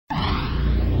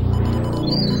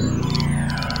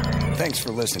Thanks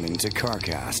for listening to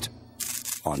CarCast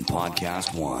on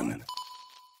Podcast One.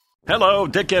 Hello,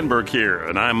 Dick Enberg here,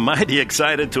 and I'm mighty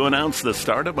excited to announce the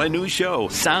start of my new show,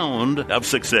 Sound of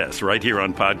Success, right here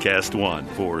on Podcast One.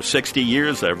 For 60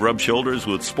 years, I've rubbed shoulders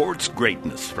with sports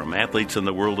greatness, from athletes in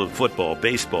the world of football,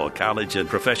 baseball, college and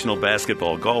professional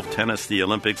basketball, golf, tennis, the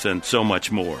Olympics, and so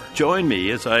much more. Join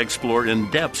me as I explore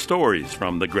in-depth stories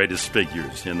from the greatest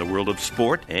figures in the world of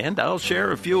sport, and I'll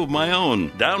share a few of my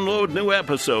own. Download new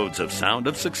episodes of Sound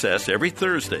of Success every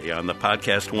Thursday on the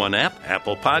Podcast One app,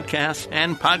 Apple Podcasts,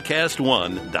 and PodcastOne.com.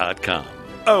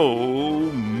 Oh,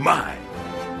 my.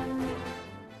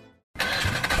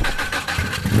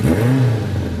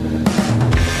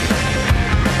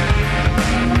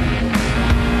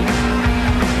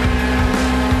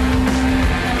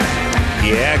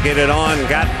 Yeah, get it on.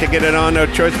 Got to get it on. No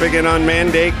choice but get on.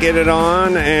 Mandate, get it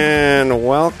on. And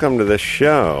welcome to the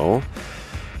show.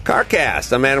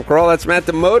 CarCast. I'm Adam Carolla. That's Matt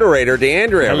the Moderator.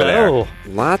 DeAndre over there.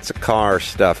 Lots of car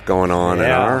stuff going on in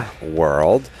our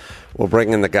world. We'll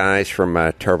bring in the guys from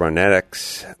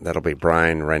Turbonetics. That'll be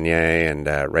Brian Renier and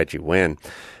Reggie Biehn. And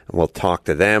we'll talk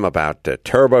to them about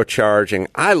turbocharging.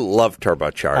 I love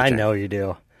turbocharging. I know you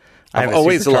do. I've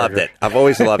always loved it.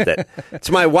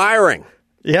 It's my wiring.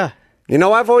 Yeah. You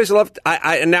know, I've always loved.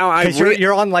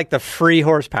 You're on like the free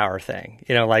horsepower thing,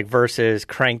 you know, like versus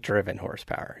crank-driven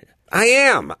horsepower. I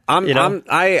am.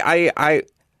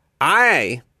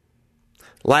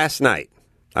 Last night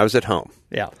I was at home.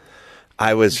 Yeah.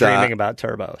 I was dreaming about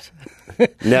turbos.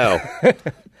 No,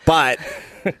 but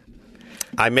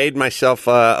I made myself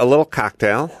a little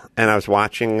cocktail, and I was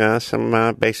watching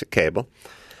some basic cable,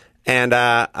 and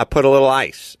I put a little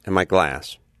ice in my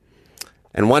glass,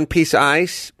 and one piece of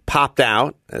ice popped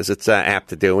out, as it's apt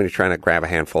to do when you're trying to grab a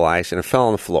handful of ice, and it fell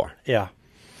on the floor. Yeah.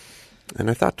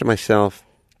 And I thought to myself,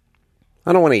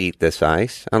 I don't want to eat this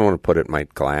ice. I don't want to put it in my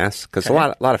glass because a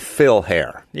lot of Phil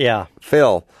hair. Yeah.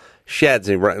 Phil sheds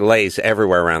and lays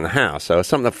everywhere around the house. So if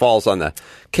something that falls on the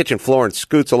kitchen floor and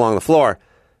scoots along the floor,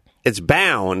 it's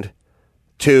bound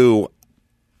to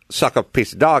suck up a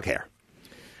piece of dog hair.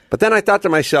 But then I thought to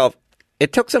myself,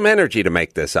 it took some energy to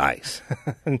make this ice.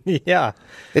 Yeah.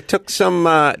 It took some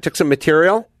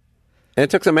material, and it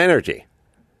took some energy.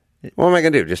 What am I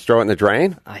going to do? Just throw it in the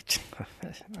drain?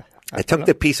 I took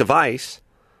the piece of ice,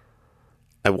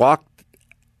 I walked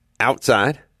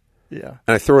outside, and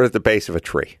I threw it at the base of a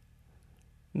tree.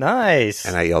 Nice.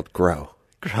 And I yelled, grow.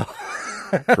 Grow.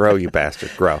 Grow, you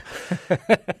bastard, grow. And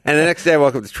the next day I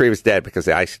woke up, the tree was dead because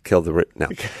the ice had killed the root. No.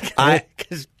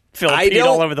 Because Phil peed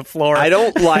all over the floor. I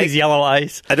don't like his yellow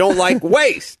ice. I don't like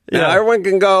waste. Now, everyone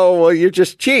can go, well, you're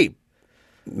just cheap.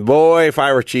 Boy, if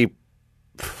I were cheap.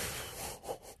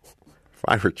 If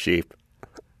I were cheap,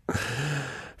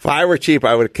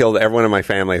 I would have killed everyone in my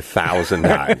family 1,000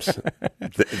 times.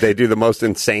 They do the most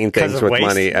insane things with waste.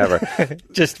 money ever.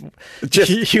 just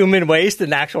human waste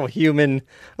and actual human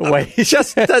waste.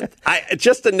 Just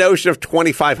the notion of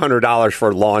 $2,500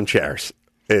 for lawn chairs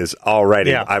is already.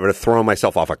 Yeah. I would have thrown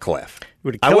myself off a cliff.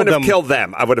 I wouldn't have killed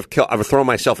them. I would thrown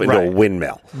myself into a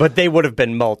windmill. But they would have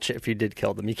been mulch if you did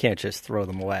kill them. You can't just throw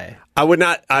them away. I would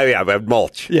not. I would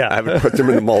mulch. Yeah, I would put them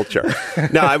in the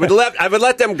mulcher. No, I would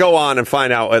let them go on and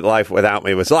find out what life without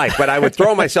me was like. But I would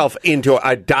throw myself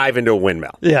I'd dive into a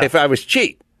windmill. Yeah. If I was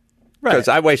cheap, because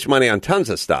I waste money on tons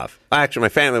of stuff. Actually, my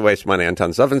family wastes money on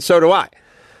tons of stuff, and so do I.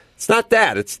 It's not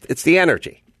that. It's the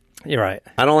energy. You're right.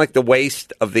 I don't like the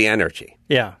waste of the energy.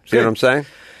 Yeah. See what I'm saying?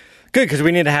 Good, because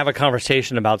we need to have a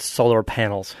conversation about solar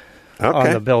panels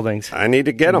on the buildings. I need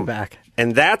to get them back.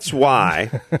 And that's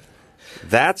why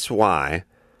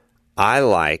I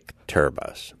like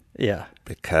turbos. Yeah.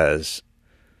 Because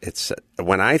it's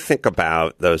when I think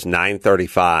about those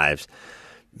 935s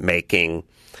making,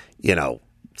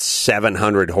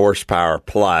 700 horsepower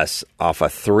plus off a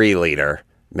 3-liter,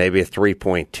 maybe a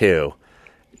 3.2,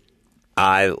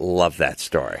 I love that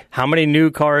story. How many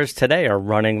new cars today are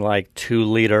running like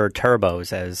 2-liter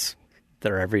turbos as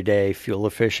their everyday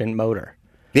fuel-efficient motor?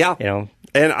 Yeah,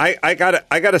 and I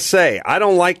gotta say, I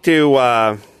don't like to.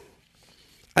 I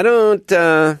don't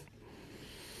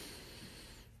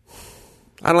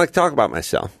like to talk about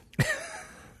myself,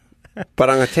 but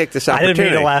I'm going to take this opportunity. I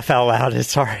didn't mean to laugh out loud.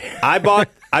 Sorry. I bought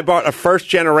a first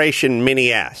generation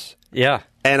Mini S. Yeah,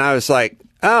 and I was like,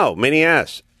 oh, Mini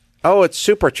S. Oh, it's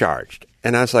supercharged.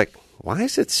 And I was like, why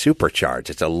is it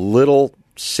supercharged? It's a little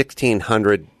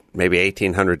 1,600, maybe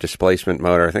 1,800 displacement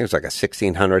motor. I think it's like a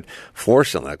 1,600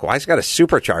 four-cylinder. Like, why has it got a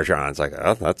supercharger on? It's like,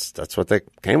 oh, that's what they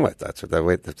came with. That's what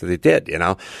they did, And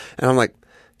I'm like, it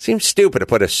seems stupid to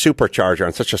put a supercharger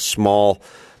on such a small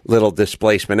little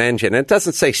displacement engine. And it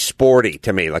doesn't say sporty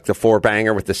to me, like the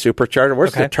four-banger with the supercharger.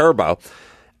 Where's the turbo?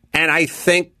 And I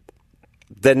think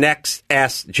the next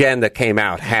S gen that came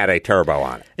out had a turbo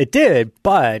on it. It did,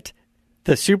 but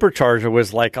the supercharger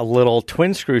was like a little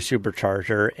twin-screw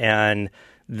supercharger, and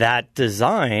that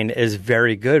design is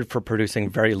very good for producing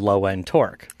very low-end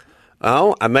torque.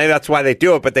 Oh, maybe that's why they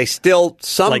do it, but they still,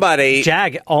 somebody...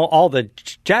 all the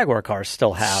Jaguar cars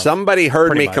still have. Somebody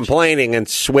heard me complaining and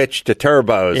switched to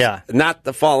turbos. Yeah. Not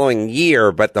the following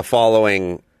year, but the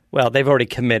following... Well, they've already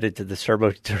committed to the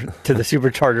to the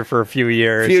supercharger for a few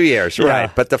years. Right.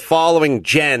 But the following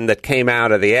gen that came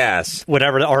out of the S...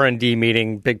 Whatever the R&D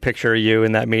meeting, big picture of you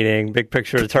in that meeting, big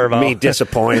picture of the turbo. Me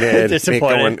disappointed.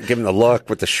 Me giving the look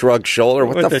with the shrug shoulder.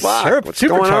 What the fuck? What's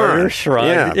going on?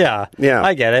 Shrug. Yeah.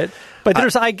 I get it. But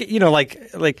there's,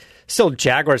 still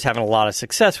Jaguar's having a lot of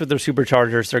success with their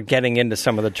superchargers. They're getting into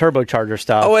some of the turbocharger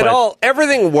stuff.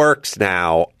 Everything works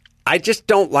now. I just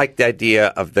don't like the idea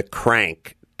of the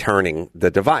crank turning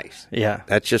the device. Yeah.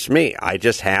 That's just me. I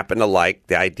just happen to like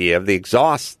the idea of the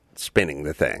exhaust spinning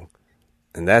the thing.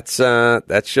 And that's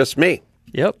just me.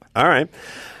 Yep. All right.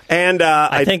 And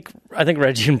I think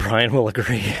Reggie and Brian will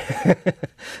agree.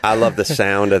 I love the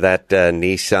sound of that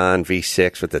Nissan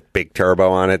V6 with the big turbo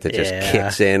on it that just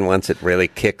kicks in once it really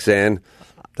kicks in.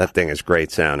 That thing is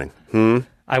great sounding.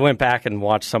 I went back and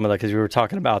watched some of the, because we were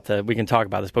talking about we can talk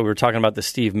about this, but we were talking about the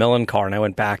Steve Millen car, and I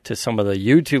went back to some of the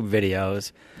YouTube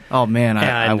videos. Oh, man,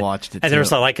 I watched it, too. And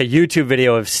there's like a YouTube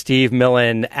video of Steve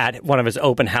Millen at one of his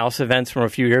open house events from a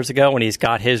few years ago when he's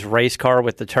got his race car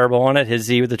with the turbo on it, his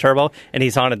Z with the turbo, and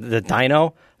he's on the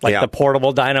dyno, the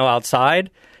portable dyno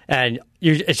outside, and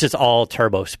it's just all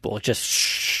turbo spool. It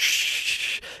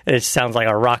just it sounds like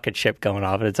a rocket ship going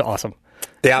off, and it's awesome.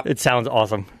 Yeah. It sounds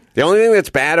awesome. The only thing that's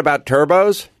bad about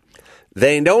turbos,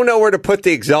 they don't know where to put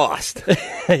the exhaust.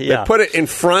 They put it in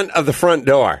front of the front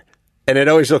door. And it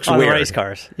always looks weird. On race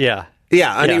cars, yeah.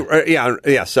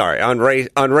 Sorry, on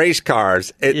race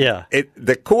cars.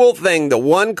 The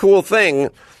one cool thing,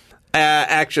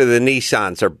 actually the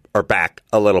Nissans are back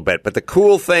a little bit, but the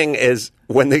cool thing is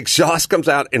when the exhaust comes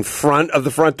out in front of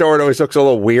the front door, it always looks a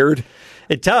little weird.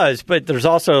 It does, but there's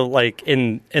also like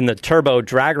in the turbo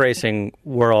drag racing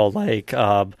world,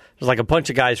 there's like a bunch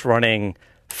of guys running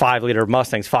 5-liter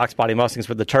Mustangs, Fox body Mustangs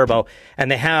with the turbo,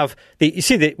 and they have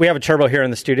we have a turbo here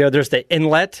in the studio. There's the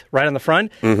inlet right on the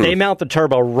front. Mm-hmm. They mount the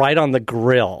turbo right on the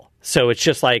grill, so it's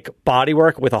just like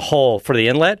bodywork with a hole for the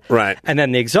inlet. Right, and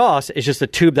then the exhaust is just a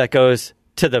tube that goes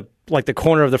to the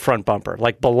corner of the front bumper,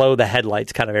 like below the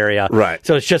headlights kind of area. Right,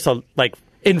 so it's just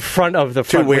in front of the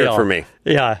front wheel. Too weird wheel. for me.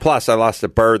 Yeah. Plus, I lost a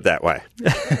bird that way.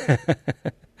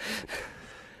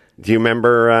 Do you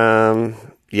remember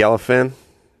Yellowfin?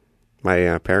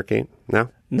 My parakeet? No?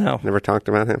 No. Never talked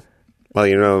about him? Well,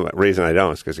 the reason I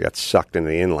don't is because he got sucked in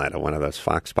the inlet of one of those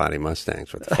Fox body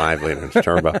Mustangs with 5-liter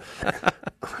turbo.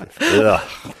 Ugh.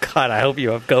 God, I hope you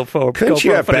have GoPro. Couldn't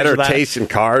you have better taste in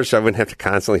cars so I wouldn't have to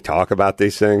constantly talk about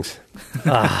these things?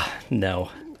 No.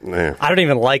 Yeah. I don't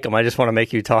even like them. I just want to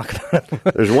make you talk about them.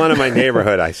 There's one in my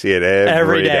neighborhood. I see it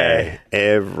every day.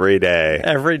 Every day.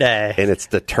 Every day. And it's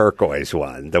the turquoise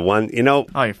one. The one,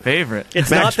 Oh, your favorite.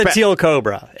 It's not the teal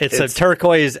Cobra. It's a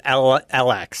turquoise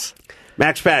LX.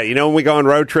 Max Pat, when we go on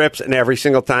road trips and every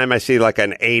single time I see like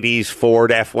an 80s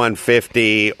Ford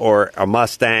F-150 or a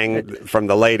Mustang from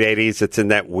the late 80s, it's in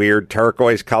that weird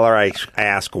turquoise color, I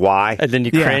ask why. And then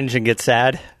you cringe and get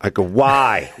sad. I go,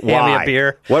 why? Hand me a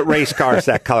beer. What race car is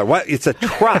that color? What? It's a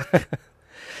truck.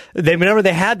 Remember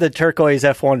they had the turquoise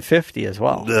F-150 as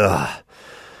well. Ugh.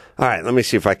 All right, let me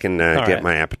see if I can get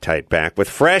my appetite back. With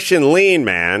Fresh and Lean,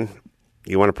 man.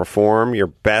 You want to perform your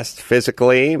best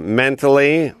physically,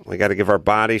 mentally. We got to give our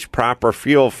bodies proper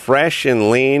fuel. Fresh and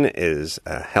Lean is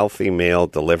a healthy meal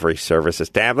delivery service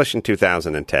established in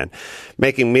 2010,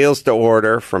 making meals to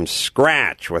order from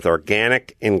scratch with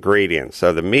organic ingredients.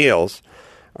 So the meals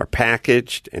are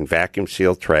packaged in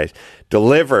vacuum-sealed trays,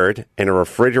 delivered in a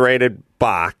refrigerated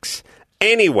box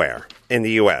anywhere in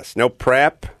the U.S. No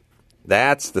prep.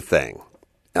 That's the thing.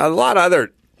 Now, a lot of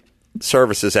other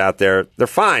services out there, they're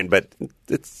fine, but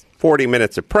it's 40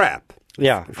 minutes of prep.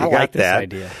 Yeah, I like this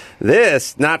idea.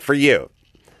 This, not for you.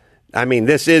 I mean,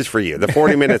 this is for you. The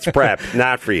 40 minutes prep,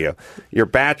 not for you. You're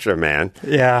bachelor, man.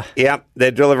 Yeah. Yep,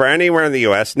 they deliver anywhere in the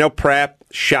U.S. No prep,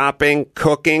 shopping,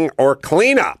 cooking, or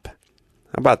cleanup.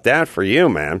 How about that for you,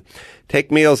 man?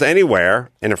 Take meals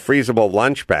anywhere in a freezable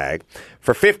lunch bag.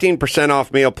 For 15%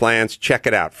 off meal plans, check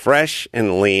it out,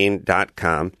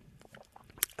 freshandlean.com.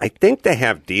 I think they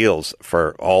have deals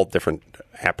for all different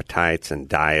appetites and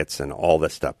diets and all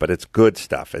this stuff, but it's good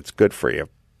stuff. It's good for you.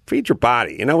 feed your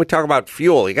body. You know, we talk about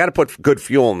fuel. You got to put good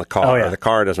fuel in the car, yeah. or the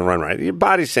car doesn't run right. Your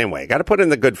body's the same way. You got to put in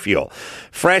the good fuel.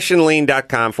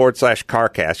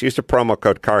 Freshandlean.com/CarCast. Use the promo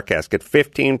code CarCast. Get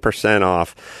 15%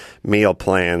 off meal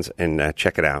plans, and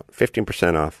check it out.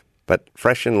 15% off. But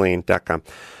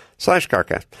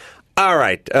freshandlean.com/CarCast. All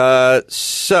right.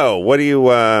 So what are you,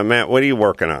 Matt, what are you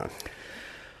working on?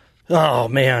 Oh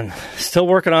man, still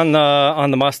working on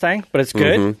the Mustang, but it's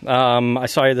good. Mm-hmm. I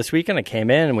saw you this weekend. I came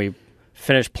in and we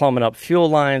finished plumbing up fuel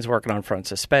lines, working on front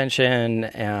suspension,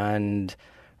 and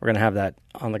we're gonna have that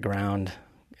on the ground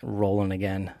rolling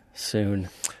again soon.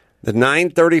 The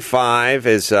 935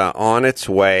 is on its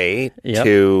way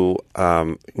to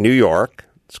New York.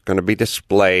 It's going to be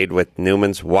displayed with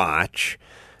Newman's watch.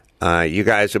 You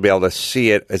guys will be able to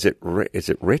see it. Is it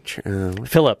Rich?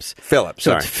 Phillips. Phillips,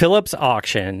 So sorry. it's Phillips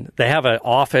Auction. They have an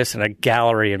office and a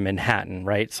gallery in Manhattan,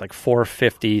 right? It's like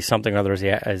 450 something or other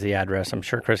as the address. I'm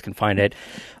sure Chris can find it.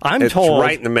 It's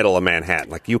right in the middle of Manhattan.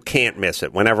 Like, you can't miss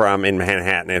it. Whenever I'm in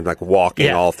Manhattan and like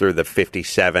walking all through the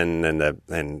 57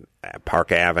 and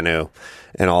Park Avenue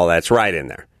and all that's right in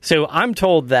there. So I'm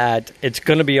told that it's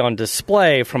going to be on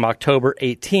display from October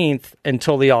 18th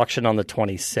until the auction on the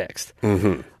 26th.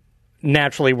 Mm-hmm.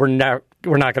 Naturally, we're not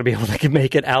going to be able to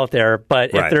make it out there.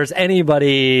 But if there's any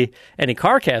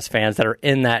CarCast fans that are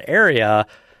in that area,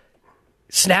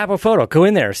 snap a photo, go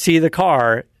in there, see the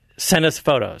car, send us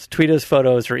photos, tweet us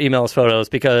photos or email us photos,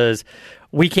 because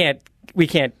we can't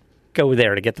go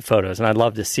there to get the photos, and I'd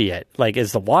love to see it. Like,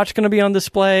 is the watch going to be on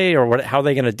display, or how are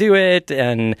they going to do it?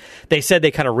 And they said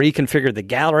they kind of reconfigured the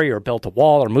gallery or built a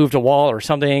wall or moved a wall or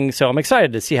something. So I'm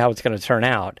excited to see how it's going to turn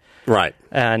out. Right.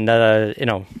 And,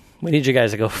 we need you guys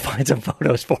to go find some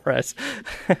photos for us.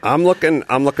 I'm looking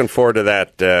forward to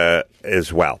that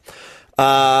as well.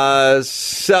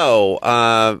 So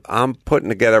I'm putting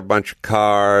together a bunch of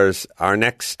cars. Our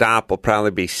next stop will probably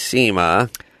be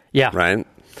SEMA. Yeah. Right?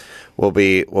 We'll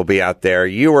be out there.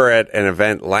 You were at an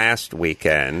event last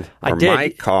weekend where I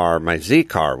did. my Z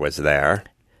car was there.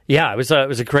 Yeah, it was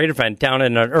a great event down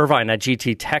in Irvine at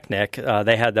GT Technic.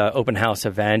 They had the open house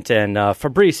event, and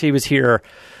Fabrice, he was here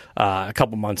a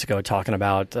couple months ago talking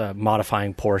about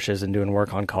modifying Porsches and doing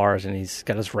work on cars, and he's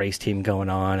got his race team going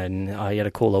on, and he had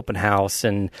a cool open house.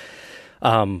 And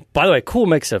by the way, cool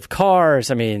mix of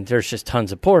cars. I mean, there's just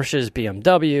tons of Porsches,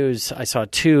 BMWs. I saw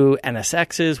 2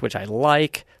 NSXs, which I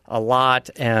like a lot,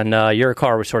 and your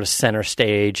car was sort of center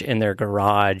stage in their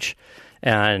garage,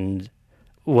 and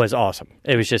was awesome.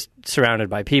 It was just surrounded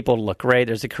by people, looked great.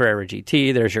 There's a Carrera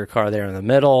GT. There's your car there in the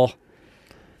middle.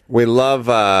 We love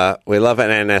an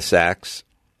NSX.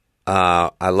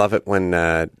 I love it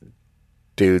when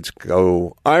dudes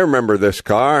go, I remember this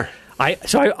car.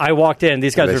 I walked in.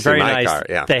 These guys were very nice. Car,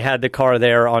 yeah. They had the car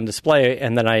there on display,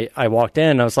 and then I walked in.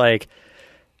 And I was like,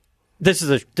 "This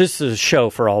is a show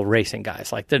for all racing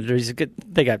guys. Like,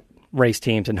 they got race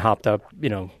teams and hopped up,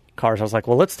 cars." I was like,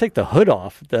 "Well, let's take the hood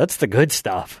off. That's the good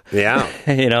stuff." Yeah,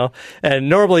 And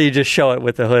normally you just show it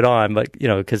with the hood on, but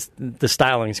because the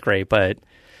styling's great, but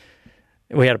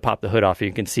we had to pop the hood off.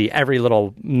 You can see every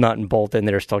little nut and bolt in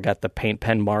there still got the paint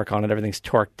pen mark on it. Everything's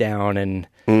torqued down, and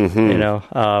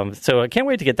so I can't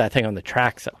wait to get that thing on the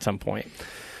tracks at some point.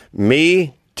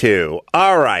 Me too.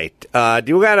 All right. Do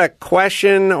you got a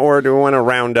question, or do we want to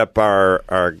round up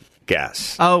our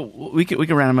guests? Oh, we can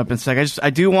round them up in a sec.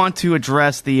 I do want to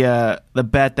address the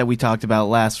bet that we talked about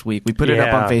last week. We put it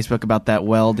up on Facebook about that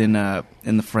weld in the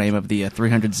frame of the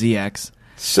 300ZX.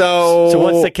 So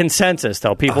what's the consensus,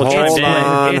 though? People chimed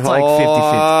in. It's like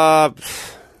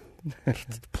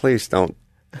 50-50. Please don't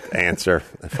answer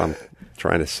if I'm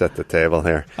trying to set the table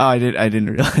here. Oh, I didn't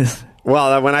realize.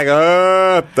 Well, when I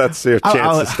go, that's your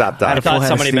chance to stop that. I thought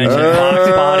somebody mentioned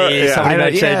Fox body. Yeah. Somebody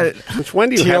mentioned Since when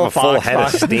do you have a full head of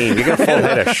steam? You got a full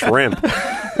head of shrimp. You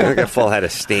don't get a full head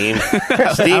of steam.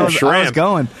 Steam shrimp. I was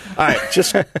going. All right,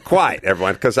 just quiet,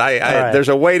 everyone, because there's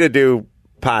a way to do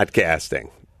podcasting.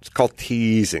 It's called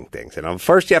teasing things.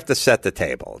 First, you have to set the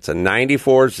table. It's a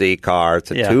 94 Z car.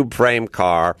 It's a tube frame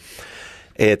car.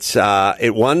 It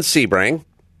won Sebring.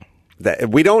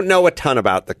 We don't know a ton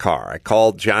about the car. I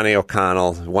called Johnny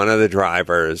O'Connell, one of the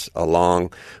drivers,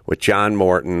 along with John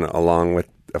Morton, along with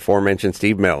aforementioned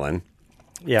Steve Millen.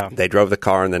 Yeah. They drove the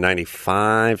car in the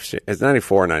 95. It's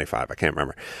 94 or 95. I can't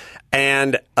remember.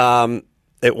 And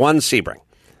it won Sebring.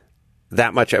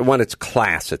 That much. It won its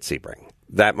class at Sebring.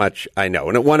 That much I know.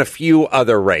 And it won a few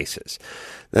other races.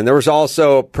 Then there was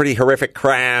also a pretty horrific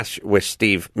crash with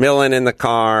Steve Millen in the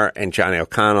car and Johnny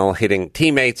O'Connell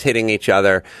teammates hitting each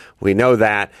other. We know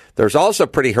that. There's also a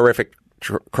pretty horrific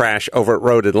crash over at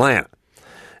Road Atlanta.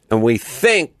 And we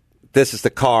think this is the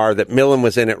car that Millen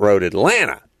was in at Road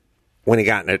Atlanta. when he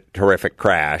got in a terrific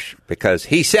crash because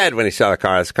he said when he saw the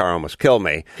car, this car almost killed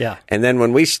me. Yeah. And then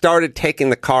when we started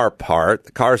taking the car apart,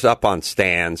 the car's up on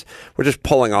stands. We're just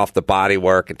pulling off the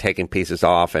bodywork and taking pieces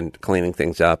off and cleaning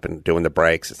things up and doing the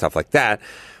brakes and stuff like that.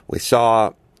 We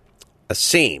saw a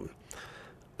seam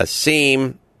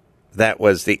that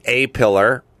was the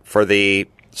A-pillar for the...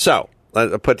 So,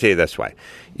 I'll put it to you this way.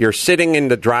 You're sitting in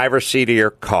the driver's seat of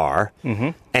your car,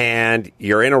 and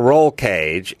you're in a roll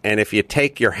cage, and if you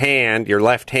take your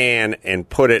left hand, and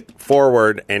put it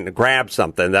forward and grab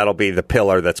something, that'll be the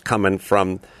pillar that's coming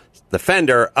from the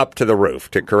fender up to the roof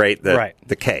to create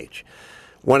the cage.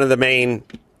 One of the main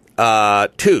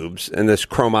tubes in this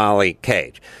chromoly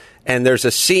cage. And there's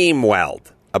a seam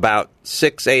weld about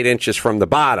 6-8 inches from the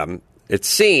bottom. It's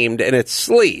seamed, and it's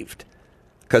sleeved.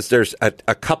 Because there's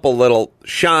a couple little,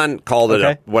 Sean called it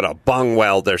a bung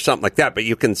weld or something like that. But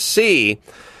you can see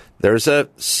there's a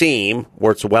seam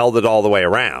where it's welded all the way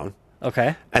around.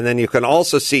 Okay. And then you can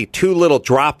also see 2 little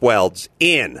drop welds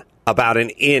in about an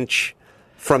inch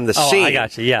from the seam. I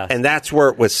got you, yeah. And that's where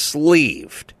it was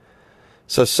sleeved.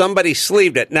 So somebody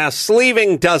sleeved it. Now,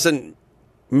 sleeving doesn't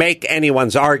make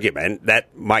anyone's argument.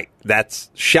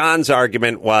 That's Sean's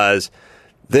argument was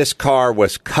this car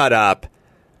was cut up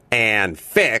and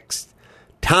fixed.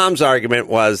 Tom's argument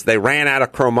was they ran out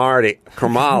of chromoly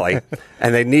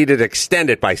and they needed to extend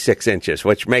it by 6 inches,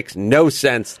 which makes no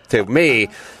sense to me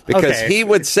because he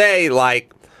would say,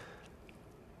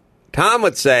 Tom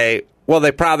would say, well,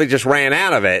 they probably just ran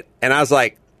out of it. And I was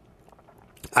like,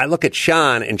 I look at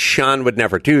Sean, and Sean would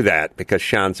never do that because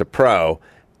Sean's a pro,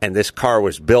 and this car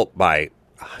was built by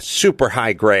super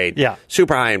high grade,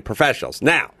 super high-end professionals.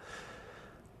 Now,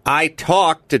 I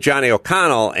talked to Johnny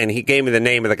O'Connell, and he gave me the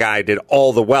name of the guy who did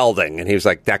all the welding, and he was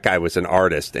like, that guy was an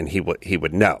artist, and he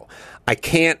would know. I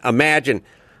can't imagine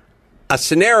a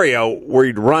scenario where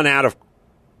you'd run out of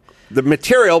the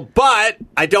material, but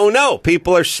I don't know.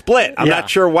 People are split. I'm not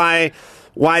sure why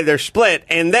they're split.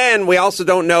 And then we also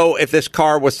don't know if this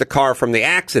car was the car from the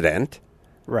accident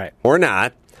or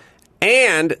not.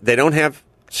 And they don't have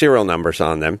serial numbers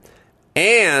on them.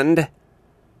 And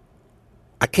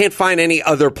I can't find any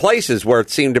other places where it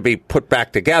seemed to be put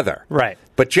back together. Right.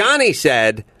 But Johnny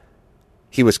said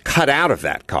he was cut out of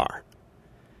that car.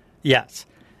 Yes.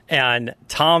 And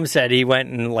Tom said he went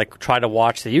and tried to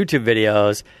watch the YouTube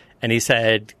videos, and he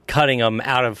said cutting them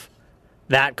out of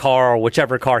that car or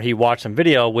whichever car he watched on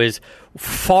video was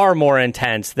far more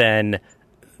intense than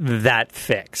that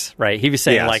fix, right? He was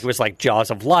saying it was like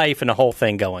Jaws of Life and the whole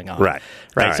thing going on. Right.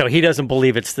 Right. So he doesn't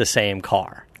believe it's the same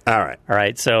car. All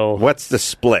right. So what's the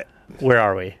split? Where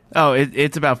are we? Oh,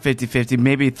 it's about 50-50.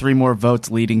 Maybe 3 more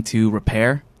votes leading to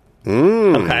repair.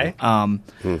 Okay.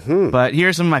 But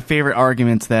here's some of my favorite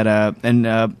arguments that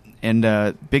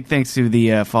and big thanks to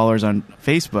the followers on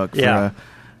Facebook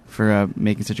for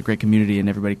making such a great community and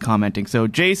everybody commenting. So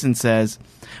Jason says,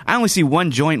 I only see one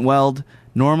joint weld.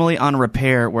 Normally on a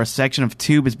repair where a section of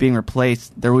tube is being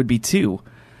replaced, there would be 2.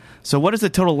 So what is the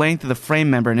total length of the frame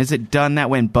member, and is it done that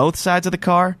way on both sides of the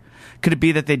car? Could it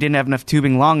be that they didn't have enough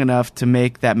tubing long enough to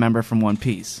make that member from one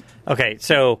piece? Okay,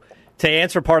 so to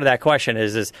answer part of that question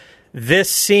is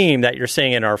this seam that you're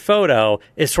seeing in our photo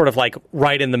is sort of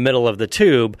right in the middle of the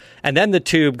tube, and then the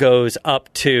tube goes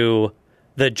up to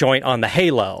the joint on the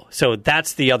halo. So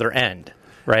that's the other end,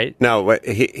 right? No,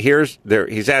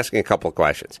 he's asking a couple of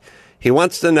questions. He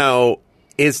wants to know,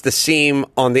 is the seam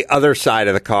on the other side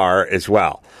of the car as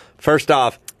well? First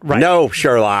off, no,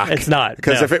 Sherlock. It's not.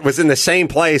 Because if it was in the same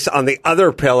place on the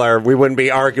other pillar, we wouldn't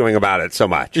be arguing about it so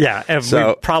much. Yeah, and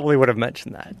we probably would have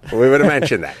mentioned that. We would have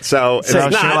mentioned that. So it's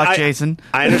not, Sherlock Jason.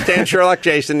 I understand Sherlock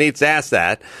Jason needs to ask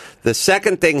that. The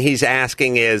second thing he's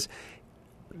asking is,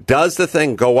 does the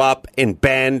thing go up and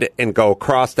bend and go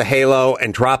across the halo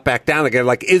and drop back down again?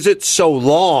 Is it so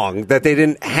long that they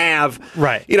didn't have...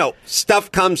 Right.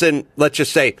 Stuff comes in, let's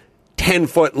just say,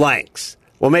 10-foot lengths.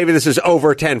 Well, maybe this is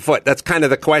over 10 foot. That's kind of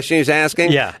the question he's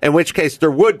asking. Yeah. In which case,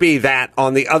 there would be that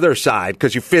on the other side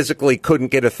because you physically couldn't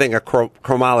get a thing of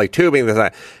chromoly tubing.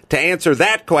 To answer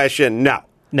that question, no.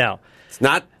 No. It's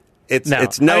not. It's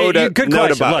no. no to good no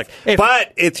question. to both. Look,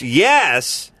 but it's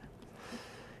yes.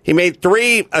 He made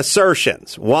 3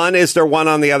 assertions. One, is there one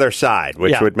on the other side,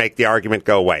 which would make the argument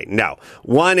go away? No.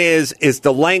 One is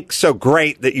the length so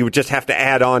great that you would just have to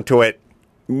add on to it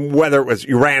whether it was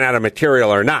you ran out of material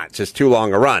or not. It's just too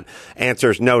long a run.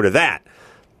 Answer is no to that.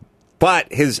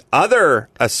 But his other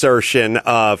assertion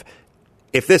of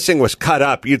if this thing was cut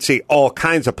up, you'd see all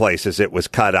kinds of places it was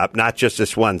cut up, not just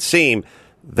this one seam.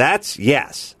 That's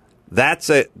yes. That's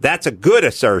a good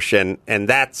assertion, and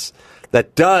that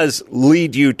does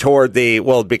lead you toward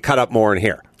it'd be cut up more in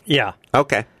here. Yeah.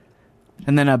 Okay.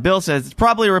 And then Bill says, it's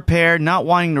probably a repair, not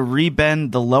wanting to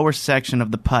rebend the lower section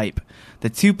of the pipe. The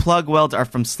 2 plug welds are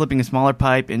from slipping a smaller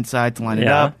pipe inside to line it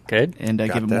up. Good. And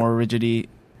give it more rigidity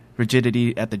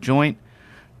at the joint.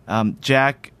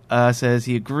 Jack says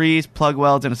he agrees. Plug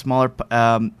welds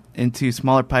in into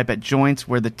smaller pipe at joints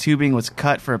where the tubing was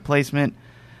cut for replacement.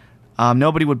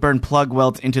 Nobody would burn plug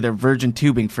welds into their virgin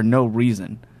tubing for no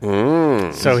reason.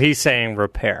 So he's saying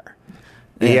repair.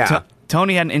 Yeah.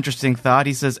 Tony had an interesting thought.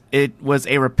 He says it was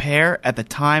a repair at the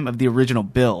time of the original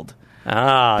build.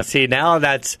 See, now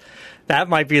that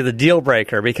might be the deal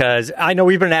breaker, because I know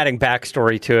we've been adding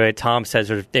backstory to it. Tom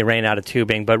says they ran out of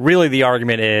tubing, but really the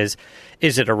argument is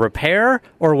it a repair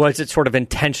or was it sort of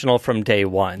intentional from day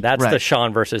one? That's the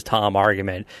Sean versus Tom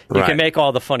argument. You can make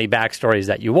all the funny backstories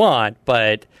that you want,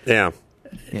 but... Yeah.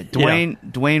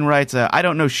 Dwayne writes, I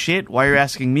don't know shit. Why you're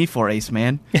asking me for, Ace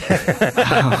Man?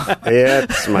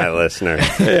 It's my listener.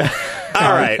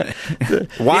 All right.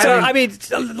 Why? So, I mean,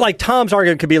 like Tom's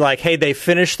argument could be like, hey, they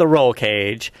finished the roll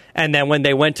cage, and then when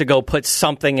they went to go put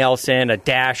something else in, a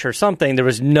dash or something, there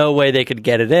was no way they could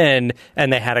get it in,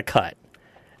 and they had to cut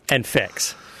and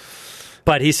fix.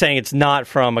 But he's saying it's not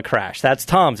from a crash. That's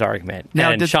Tom's argument.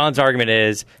 Now, and Sean's argument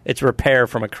is it's repair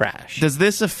from a crash. Does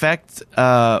this affect,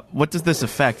 what does this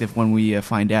affect when we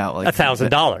find out? Like,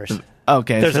 $1,000.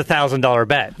 Okay. There's $1,000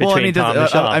 bet between Tom and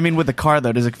Sean. I mean, with the car,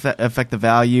 though, does it affect the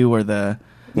value or the...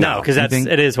 No, because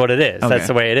it is what it is. Okay. That's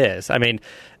the way it is. I mean,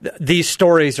 these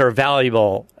stories are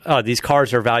valuable. These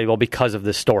cars are valuable because of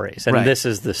the stories. And this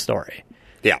is the story.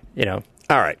 Yeah. You know.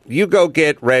 All right, you go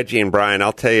get Reggie and Brian.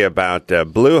 I'll tell you about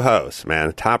Bluehost, man,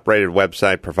 a top-rated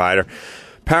website provider,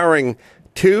 powering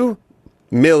 2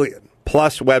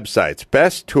 million-plus websites.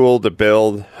 Best tool to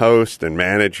build, host, and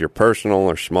manage your personal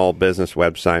or small business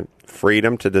website.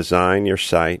 Freedom to design your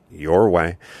site your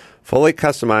way. Fully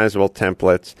customizable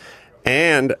templates,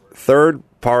 and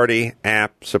third-party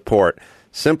app support.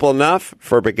 Simple enough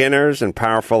for beginners and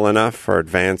powerful enough for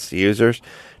advanced users.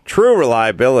 True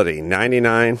reliability,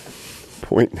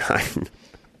 99.9.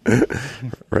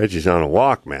 Reggie's on a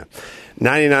walk, man.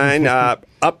 99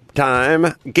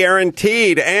 uptime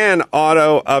guaranteed, and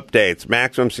auto updates,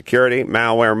 maximum security,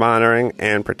 malware monitoring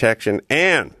and protection,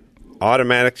 and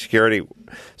automatic secure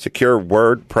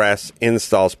WordPress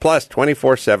installs, plus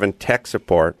 24/7 tech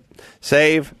support.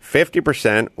 Save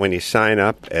 50% when you sign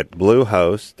up at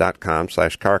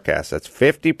bluehost.com/carcast. That's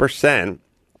 50%.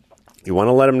 You want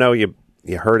to let them know you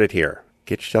heard it here.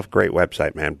 Get yourself a great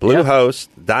website, man.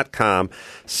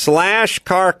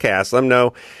 Bluehost.com/carcast. Let them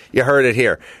know you heard it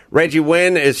here. Reggie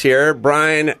Wynn is here.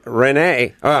 Brian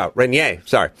Renier,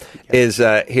 is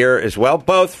here as well.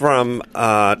 Both from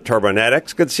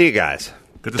Turbonetics. Good to see you guys.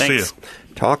 Good to see you.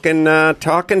 Talking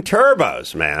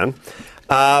turbos, man.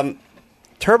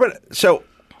 So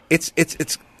it's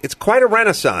quite a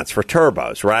renaissance for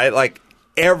turbos, right? Like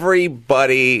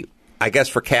everybody, I guess,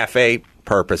 for cafe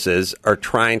purposes, are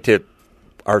throwing a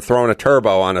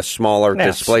turbo on a smaller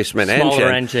displacement engine.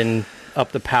 Smaller engine,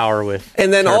 up the power with.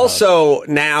 And then turbos. Also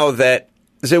now that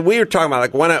we were talking about,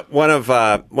 like one of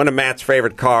Matt's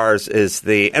favorite cars is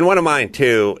and one of mine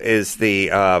too is the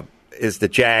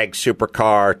Jag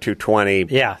Supercar 220.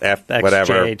 Yeah,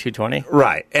 whatever XJ 220.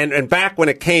 Right, and back when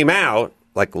it came out,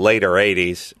 like later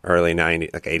 80s, early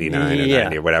 90s, like 89 or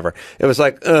 90 or whatever. It was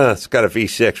like, it's got a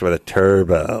V6 with a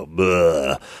turbo.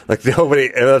 Blah. Like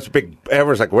nobody, it was big.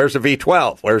 Everyone's like, where's the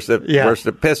V12? Where's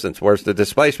the pistons? Where's the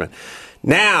displacement?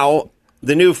 Now,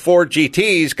 the new Ford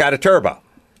GT's got a turbo.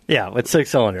 Yeah, with 6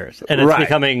 cylinders. And it's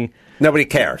becoming... Nobody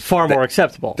cares. Far more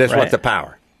acceptable. That's what the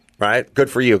power, right? Good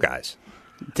for you guys.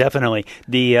 Definitely.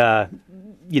 The,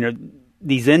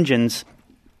 these engines...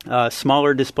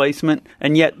 smaller displacement,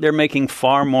 and yet they're making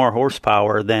far more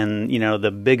horsepower than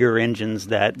the bigger engines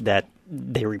that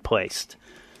they replaced.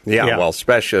 Yeah, well,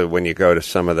 especially when you go to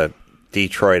some of the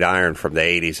Detroit Iron from the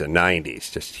 80s and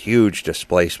 90s, just huge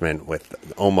displacement with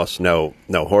almost no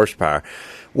horsepower.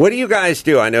 What do you guys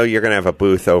do? I know you're going to have a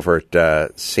booth over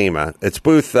at SEMA. It's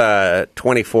booth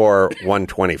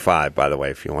 24125, by the way,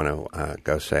 if you want to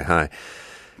go say hi.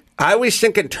 I always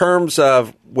think in terms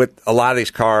of, with a lot of these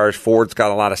cars, Ford's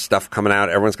got a lot of stuff coming out.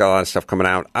 Everyone's got a lot of stuff coming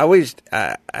out. I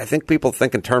think people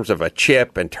think in terms of a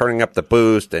chip and turning up the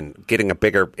boost and getting a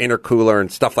bigger intercooler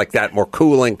and stuff like that, more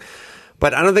cooling.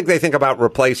 But I don't think they think about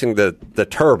replacing the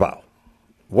turbo.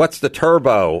 What's the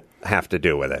turbo have to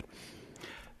do with it?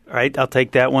 All right, I'll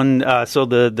take that one. So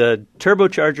the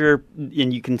turbocharger,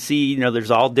 and you can see, there's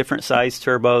all different size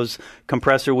turbos.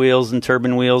 Compressor wheels and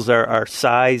turbine wheels are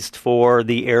sized for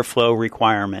the airflow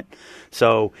requirement.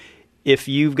 So if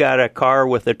you've got a car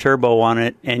with a turbo on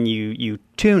it and you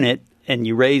tune it and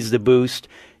you raise the boost,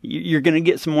 you're going to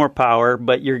get some more power,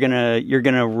 but you're going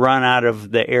to run out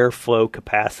of the airflow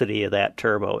capacity of that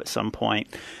turbo at some point.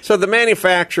 So the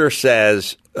manufacturer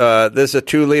says this is a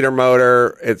 2-liter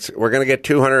motor. We're going to get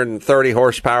 230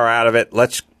 horsepower out of it.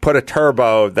 Let's put a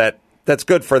turbo that's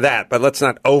good for that, but let's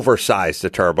not oversize the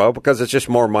turbo because it's just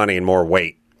more money and more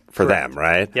weight for them,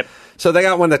 right? Yep. So they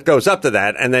got one that goes up to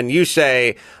that, and then you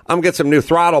say, I'm going to get some new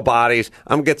throttle bodies,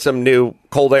 I'm going to get some new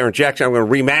cold air injection, I'm going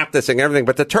to remap this thing and everything,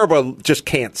 but the turbo just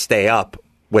can't stay up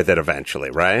with it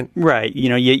eventually, right? Right.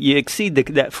 You exceed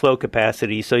that flow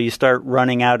capacity, so you start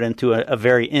running out into a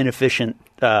very inefficient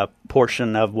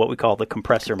portion of what we call the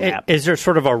compressor map. Is there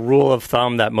sort of a rule of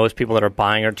thumb that most people that are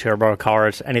buying a turbo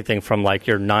cars, anything from like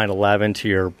your 911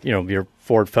 to your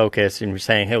Ford Focus, and you're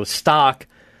saying, hey, with stock,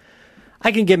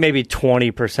 I can get maybe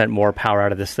 20% more power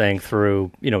out of this thing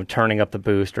through, turning up the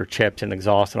boost or chips and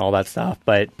exhaust and all that stuff.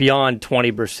 But beyond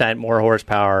 20% more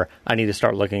horsepower, I need to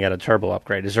start looking at a turbo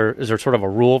upgrade. Is there sort of a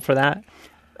rule for that?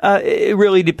 It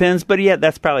really depends, but yeah,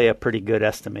 that's probably a pretty good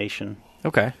estimation.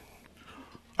 Okay.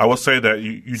 I will say that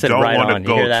you don't want to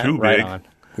go too big.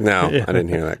 No, I didn't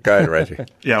hear that. Go ahead, Reggie.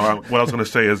 Yeah, what I was going to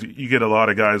say is you get a lot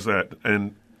of guys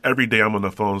and every day I'm on the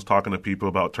phones talking to people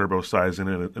about turbo sizing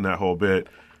and that whole bit.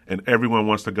 And everyone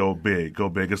wants to go big.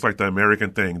 It's like the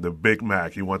American thing, the Big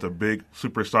Mac. You want the big,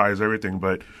 super size everything.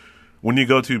 But when you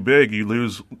go too big, you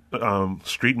lose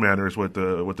street manners with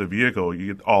the vehicle.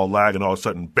 You get all lag, and all of a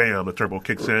sudden, bam, the turbo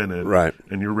kicks in,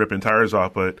 and you're ripping tires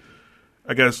off. But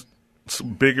I guess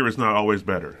bigger is not always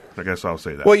better. I guess I'll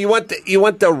say that. Well, you want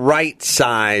the right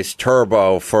size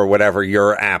turbo for whatever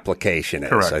your application is.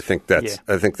 Correct. I think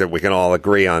that we can all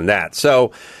agree on that.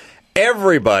 So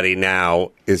everybody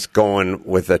now is going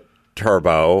with a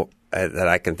turbo that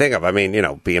I can think of. I mean,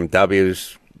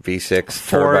 BMW's V6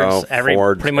 turbo,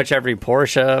 Ford. Pretty much every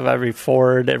Porsche, every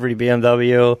Ford, every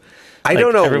BMW. I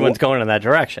don't know. Everyone's going in that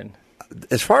direction.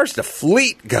 As far as the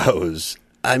fleet goes,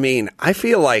 I mean, I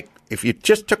feel like if you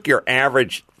just took your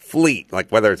average fleet,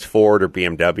 like whether it's Ford or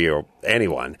BMW or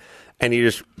anyone, and you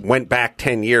just went back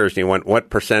 10 years and you went, what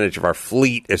percentage of our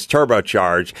fleet is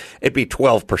turbocharged, it'd be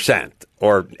 12%.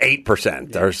 Or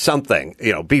 8% or something,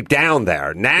 be down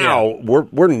there. Now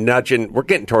we're nudging, we're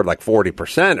getting toward like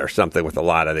 40% or something with a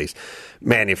lot of these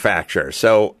manufacturers.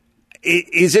 So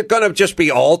is it going to just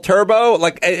be all turbo?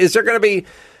 Like, is there going to be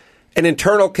an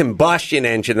internal combustion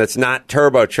engine that's not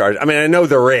turbocharged? I mean, I know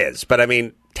there is, but I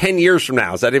mean, 10 years from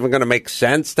now, is that even going to make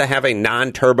sense to have a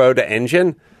non-turbo to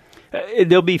engine?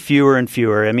 There'll be fewer and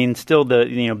fewer. I mean, still the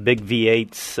big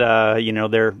V8s.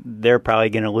 They're probably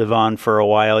going to live on for a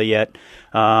while yet.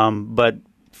 But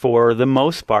for the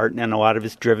most part, and a lot of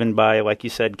it's driven by, like you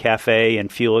said, CAFE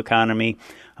and fuel economy.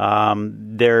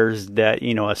 There's that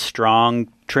a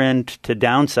strong trend to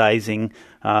downsizing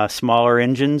smaller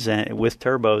engines and with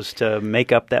turbos to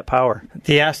make up that power.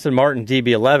 The Aston Martin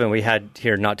DB11 we had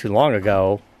here not too long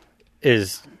ago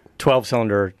is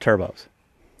 12-cylinder turbos.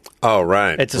 Oh,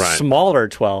 right. It's a smaller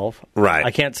 12. Right. I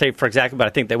can't say for exactly, but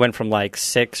I think they went from like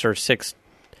 6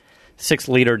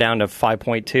 liter down to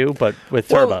 5.2, but with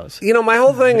turbos. My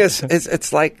whole thing is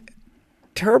it's like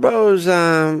turbos.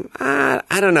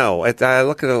 I don't know. I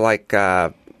look at it like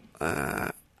I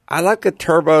like the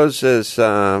turbos as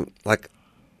like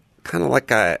kind of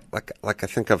like I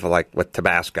think of like with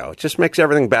Tabasco. It just makes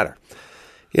everything better.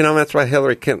 That's why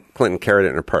Hillary Clinton carried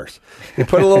it in her purse. You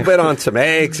put a little bit on some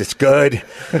eggs, it's good.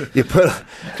 You put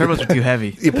turbos are too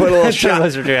heavy. You put a little shot.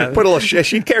 Put a little.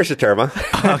 She carries a turbo.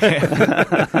 Okay.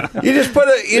 You just put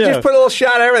a little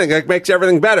shot of everything. It makes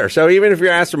everything better. So even if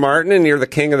you're Aston Martin and you're the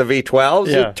king of the V12s,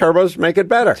 the turbos make it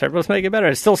better. Turbos make it better.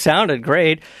 It still sounded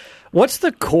great. What's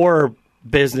the core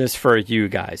business for you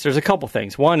guys? There's a couple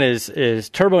things. One is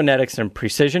Turbonetics and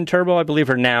Precision Turbo, I believe,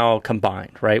 are now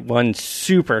combined, right? One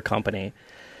super company.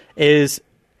 Is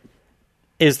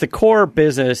the core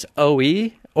business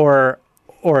OE or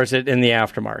is it in the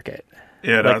aftermarket?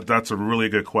 Yeah, that's a really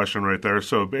good question right there.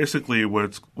 So basically,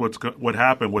 what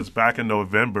happened was back in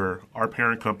November, our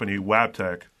parent company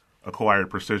Wabtec acquired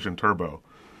Precision Turbo.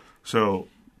 So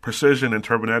Precision and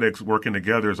Turbonetics working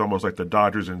together is almost like the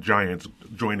Dodgers and Giants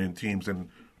joining teams and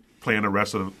playing the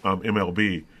rest of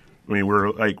MLB. I mean, we're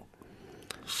like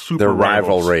super They're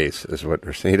rivals. rivalries, is what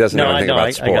we're saying. He doesn't know anything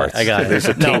about sports. I got it. These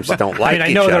are teams that don't like each other.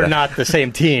 I know they're not the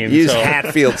same team. Use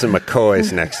Hatfields and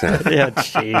McCoys next time. Yeah,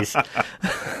 jeez.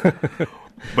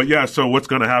 But yeah, so what's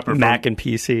going to happen? Mac and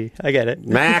PC. I get it.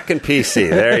 Mac and PC.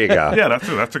 There you go. Yeah,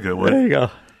 that's a good one. There you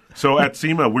go. So at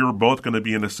SEMA, we were both going to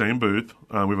be in the same booth.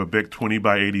 We have a big 20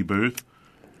 by 80 booth.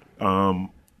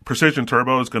 Precision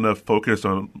Turbo is going to focus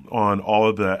on all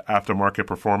of the aftermarket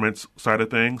performance side of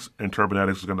things, and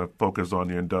Turbonetics is going to focus on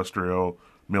the industrial,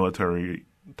 military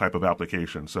type of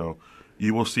application. So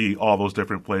you will see all those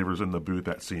different flavors in the booth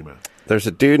at SEMA. There's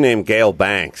a dude named Gale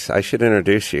Banks. I should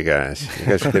introduce you guys. You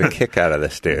guys get a kick out of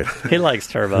this dude. He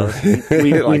likes turbos.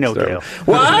 We know Gail.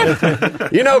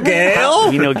 What? You know Gale?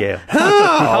 We know Gail.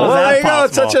 Oh, well, there you go.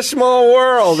 It's such a small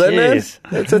world, isn't it?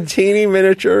 It's a teeny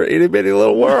miniature, itty-bitty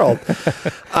little world.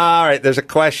 All right, there's a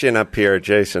question up here,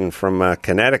 Jason, from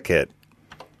Connecticut.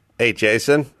 Hey,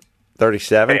 Jason,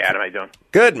 37. Hey, Adam, how you doing?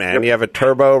 Good, man. Yep. You have a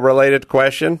turbo-related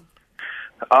question?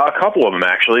 A couple of them,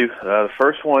 actually. The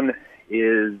first one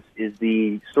is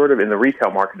the sort of in the retail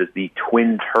market, is the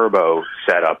twin turbo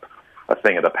setup a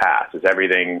thing of the past? Is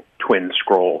everything twin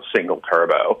scroll single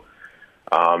turbo?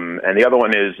 And the other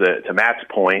one is, to Matt's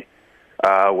point,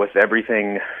 with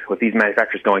everything, with these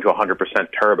manufacturers going to 100%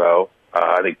 turbo,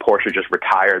 I think Porsche just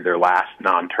retired their last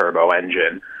non-turbo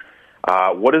engine.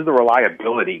 What is the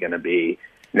reliability going to be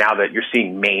now that you're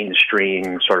seeing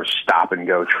mainstream sort of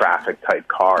stop-and-go traffic-type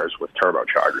cars with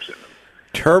turbochargers in them?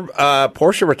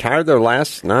 Porsche retired their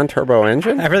last non-turbo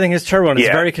engine? Everything is turbo, and it's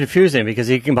very confusing because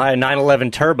you can buy a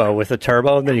 911 turbo with a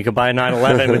turbo, and then you can buy a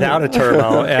 911 without a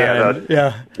turbo.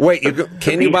 And, Wait,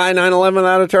 can you buy a 911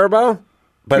 without a turbo?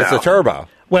 But it's a turbo.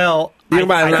 Well, you can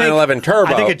buy a 911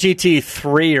 turbo. I think a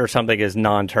GT3 or something is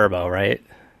non-turbo, right?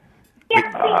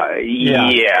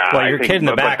 Yeah. Well, your kid in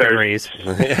the back agrees.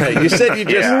 You said you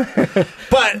just...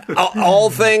 But all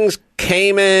things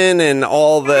Cayman and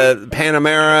all the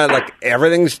Panamera, like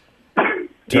everything's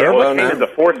turbo now? Cayman's a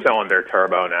four-cylinder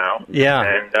turbo now. Yeah.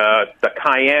 And the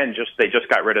Cayenne, they just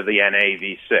got rid of the NA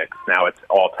V6. Now it's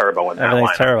all turbo in that Everything's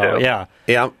lineup, turbo, too.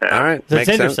 yeah. All right. That's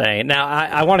interesting. Sense. Now,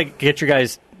 I want to get your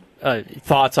guys'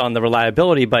 thoughts on the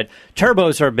reliability, but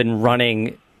turbos have been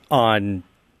running on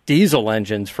diesel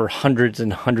engines for hundreds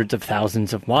and hundreds of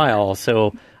thousands of miles,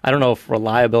 so I don't know if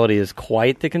reliability is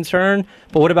quite the concern.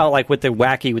 But what about like with the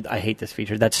wacky, I hate this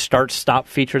feature, that start-stop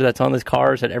feature that's on these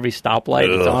cars at every stoplight?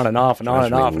 It's on and off and on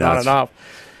and off and on and off.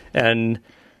 And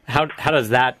how does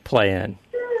that play in?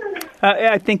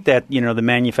 I think that the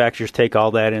manufacturers take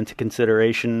all that into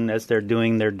consideration as they're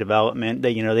doing their development.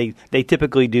 They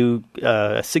typically do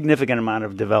a significant amount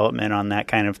of development on that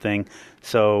kind of thing.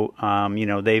 So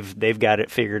they've got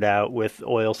it figured out with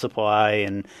oil supply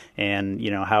and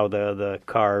how the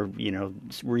car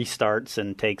restarts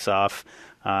and takes off.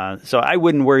 So I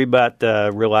wouldn't worry about the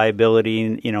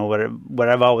reliability. What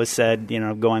I've always said,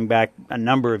 going back a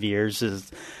number of years,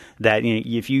 is that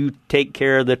if you take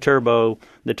care of the turbo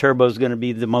is going to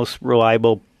be the most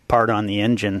reliable part on the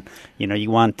engine. You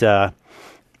want you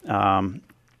got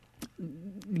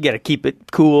to keep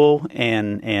it cool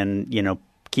and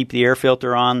keep the air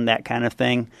filter on, that kind of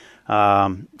thing.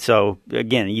 So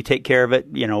again, you take care of it.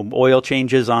 Oil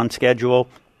changes on schedule,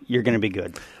 you're going to be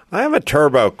good. I have a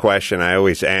turbo question I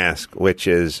always ask, which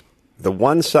is the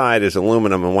one side is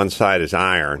aluminum and one side is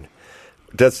iron.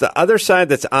 Does the other side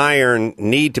that's iron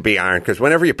need to be iron? Because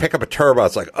whenever you pick up a turbo,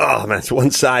 it's like, oh, man,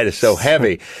 one side is so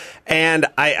heavy. And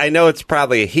I know it's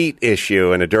probably a heat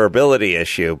issue and a durability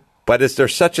issue, but is there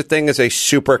such a thing as a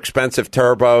super expensive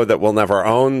turbo that we'll never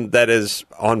own that is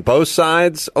on both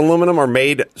sides aluminum or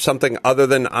made something other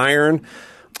than iron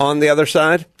on the other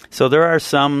side? So there are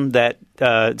some that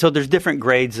so there's different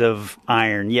grades of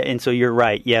iron. Yeah, and so you're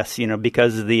right. Yes,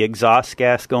 because of the exhaust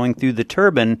gas going through the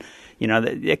turbine,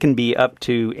 it can be up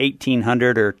to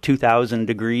 1,800 or 2,000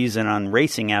 degrees, and on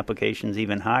racing applications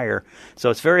even higher.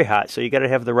 So it's very hot. So you got to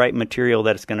have the right material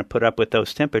that it's going to put up with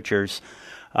those temperatures.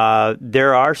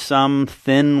 There are some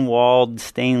thin-walled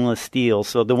stainless steel.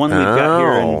 So the one we've got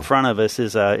here in front of us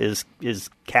is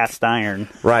cast iron.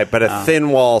 Right, but a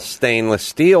thin-wall stainless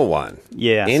steel one.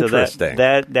 Yeah, interesting.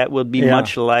 So that would be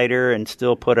much lighter and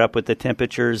still put up with the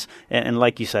temperatures. And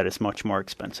like you said, it's much more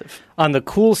expensive. On the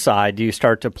cool side, do you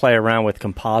start to play around with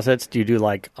composites? Do you do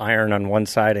like iron on one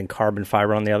side and carbon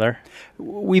fiber on the other?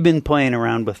 We've been playing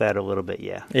around with that a little bit,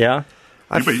 yeah. Yeah?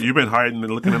 You've been hiding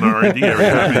and looking in R&D every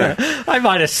time. I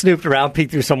might have snooped around,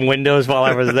 peeked through some windows while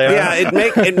I was there. Yeah,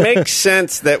 it makes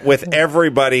sense that with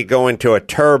everybody going to a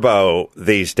turbo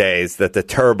these days, that the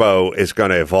turbo is going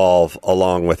to evolve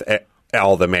along with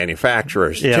all the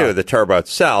manufacturers, too, the turbo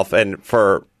itself. And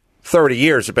for 30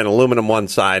 years, it's been aluminum one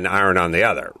side and iron on the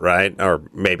other, right? Or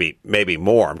maybe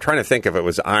more. I'm trying to think if it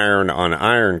was iron on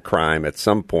iron crime at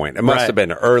some point. It must have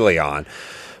been early on.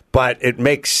 But it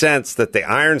makes sense that the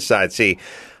iron side, see,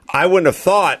 I wouldn't have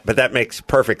thought, but that makes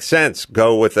perfect sense.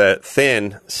 Go with a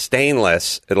thin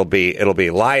stainless. It'll be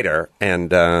lighter, and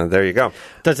there you go.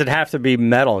 Does it have to be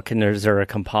metal? Is there a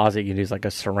composite you can use, like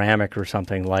a ceramic or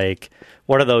something? Like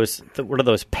what are those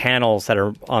panels that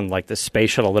are on like the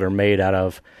space shuttle that are made out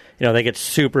of? They get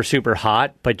super, super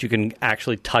hot, but you can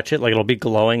actually touch it. Like it'll be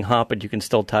glowing hot, but you can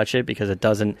still touch it because it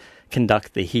doesn't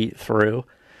conduct the heat through.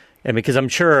 And because I'm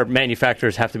sure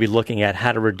manufacturers have to be looking at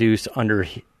how to reduce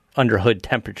underhood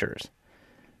temperatures,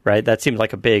 right? That seemed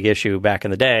like a big issue back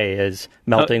in the day, is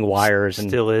melting wires.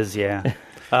 And still is, yeah.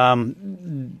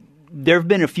 There have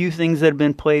been a few things that have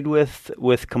been played with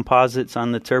composites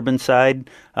on the turbine side.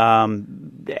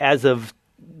 As of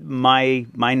my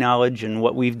knowledge and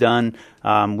what we've done,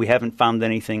 we haven't found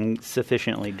anything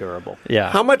sufficiently durable.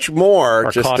 Yeah. How much more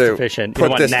or just cost to efficient.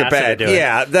 put this to bed?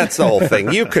 Yeah, that's the whole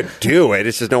thing. You could do it.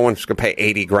 It's just no one's going to pay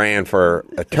 $80,000 for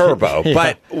a turbo.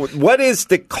 Yeah. But what is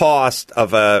the cost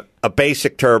of a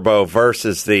basic turbo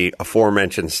versus the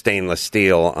aforementioned stainless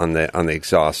steel on the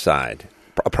exhaust side?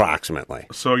 Approximately.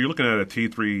 So you're looking at a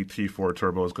T3, T4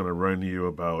 turbo is going to run you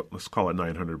about, let's call it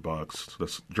 $900.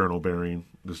 This journal bearing,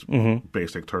 this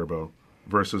basic turbo,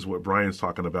 versus what Brian's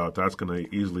talking about. That's going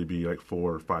to easily be like $4,000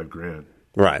 or $5,000.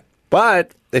 Right.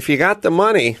 But if you got the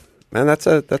money, man, that's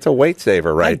a weight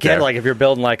saver right there. there. Like if you're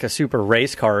building like a super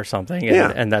race car or something,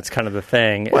 and that's kind of the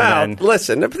thing. Well, and then,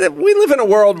 listen, we live in a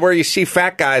world where you see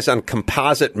fat guys on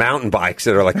composite mountain bikes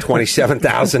that are like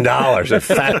 $27,000. A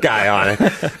fat guy on it,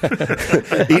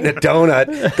 eating a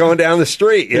donut, going down the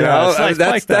street. You know,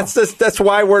 nice that's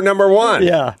why we're number one.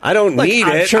 Yeah, I don't need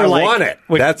it. Sure, I want it.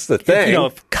 That's the thing.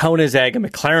 If Koenigsegg and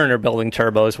McLaren are building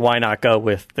turbos, why not go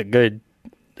with the good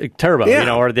turbo,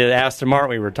 or the Aston Martin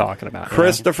we were talking about.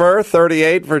 Christopher,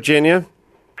 38, Virginia.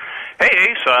 Hey,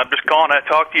 Ace, I'm just calling to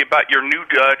talk to you about your new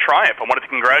Triumph. I wanted to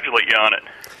congratulate you on it.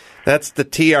 That's the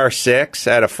TR6.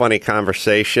 I had a funny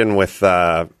conversation with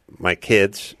my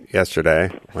kids yesterday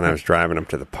when I was driving them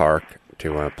to the park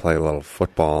to play a little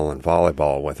football and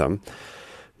volleyball with them.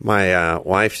 My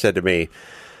wife said to me,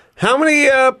 "How many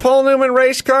Paul Newman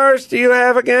race cars do you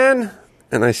have again?"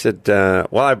 And I said,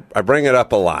 well, I bring it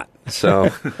up a lot. So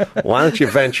why don't you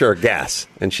venture a guess?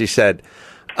 And she said,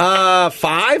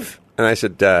 5? And I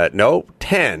said, no,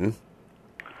 10.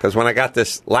 Because when I got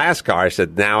this last car, I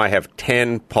said, now I have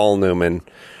 10 Paul Newman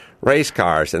race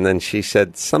cars. And then she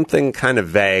said something kind of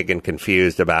vague and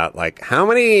confused about, like, how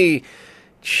many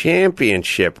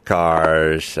championship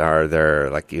cars are there?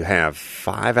 Like, you have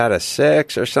 5 out of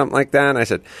 6 or something like that? And I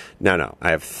said, no, I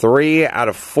have 3 out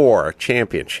of 4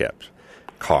 championships.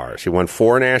 Cars. He won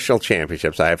 4 national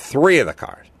championships. I have 3 of the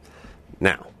cars.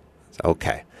 Now,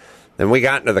 okay. Then we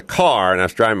got into the car, and I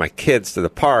was driving my kids to the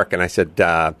park, and I said,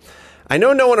 I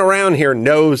know no one around here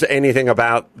knows anything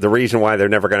about the reason why they're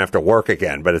never going to have to work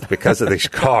again, but it's because of these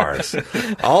cars.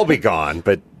 I'll be gone,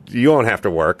 but you won't have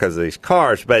to work because of these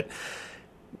cars. But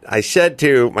I said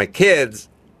to my kids,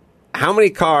 how many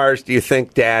cars do you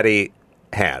think Daddy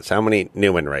has? How many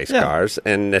Newman race cars?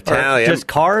 And Natalia, just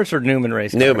cars or Newman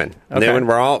race cars? Newman. Okay. Newman.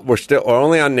 We're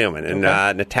only on Newman. And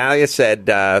Natalia said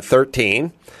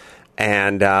 13,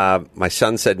 and my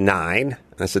son said 9.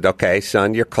 I said, okay,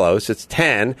 son, you're close. It's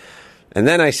 10. And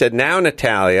then I said, now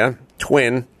Natalia,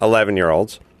 twin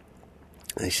 11-year-olds.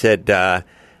 I said,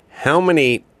 how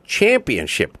many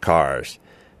championship cars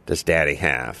does Daddy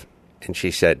have? And she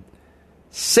said,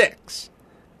 6.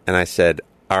 And I said,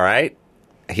 all right.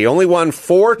 He only won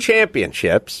 4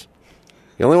 championships.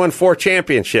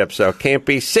 So it can't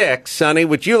be 6. Sonny,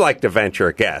 would you like to venture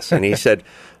a guess? And he said,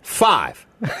 5.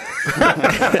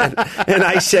 And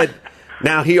I said,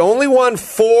 now he only won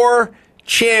 4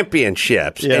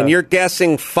 championships, and you're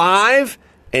guessing 5?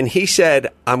 And he said,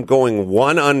 I'm going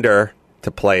 1 under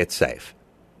to play it safe.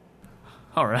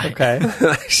 All right. Okay.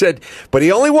 I said, but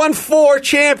he only won 4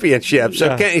 championships.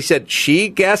 Okay. He said, she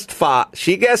guessed 5.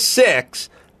 She guessed 6.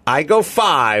 I go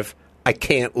 5. I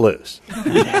can't lose.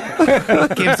 Give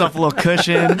himself a little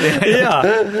cushion.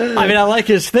 Yeah. I mean, I like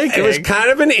his thinking. It was kind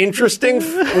of an interesting,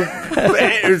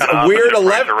 it was a weird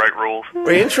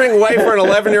interesting way for an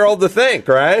 11-year-old to think,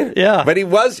 right? Yeah. But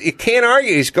you can't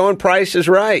argue. He's going Price is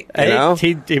Right. You know?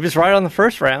 He was right on the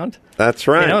first round. That's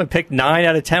right. He picked 9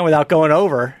 out of 10 without going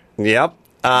over. Yep.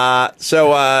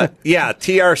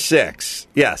 TR6.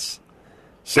 Yes.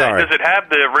 Sorry. Does it have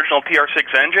the original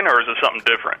TR6 engine, or is it something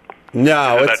different?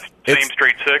 No, it's same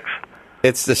straight 6?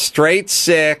 It's the straight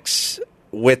 6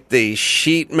 with the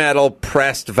sheet metal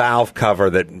pressed valve cover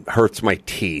that hurts my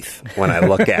teeth when I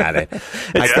look at it.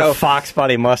 It's the Fox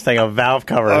Body Mustang of valve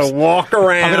covers. I walk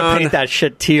around. I'm going to paint that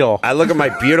shit teal. I look at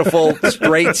my beautiful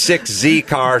straight 6Z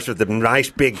cars with the nice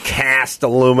big cast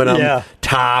aluminum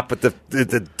top with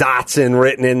the Datsun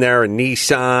written in there, and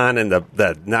Nissan, and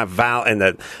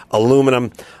the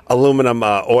aluminum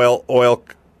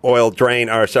oil drain,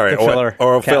 or sorry,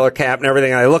 oil filler cap and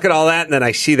everything. I look at all that, and then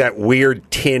I see that weird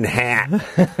tin hat,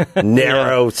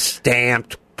 narrow,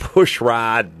 stamped, push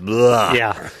rod. Blah.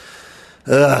 Yeah.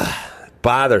 Ugh.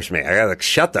 Bothers me. I gotta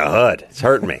shut the hood. It's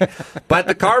hurting me. But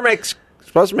the car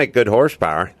supposed to make good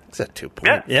horsepower. Is that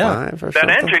 2.5 or something?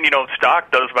 That engine, stock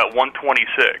does about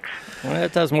 126. Well,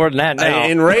 it does more than that now.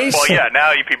 In race? Well, yeah,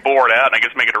 now if you bore it out, and I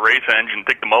guess make it a race engine,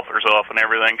 take the mufflers off and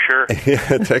everything, sure.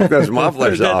 Yeah, take those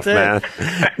mufflers off, man.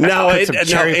 No,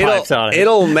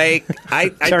 it'll make...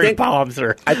 Cherry bombs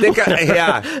or... I think,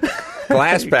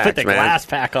 glass packs, put the glass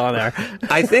pack on there.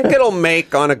 I think it'll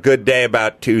make, on a good day,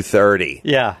 about 230.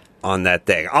 Yeah. On that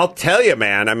thing. I'll tell you,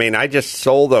 man, I just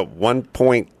sold a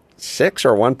 1.6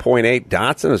 or 1.8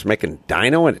 Datsun. I was making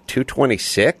dyno at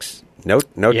 226. No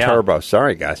turbo.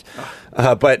 Sorry, guys.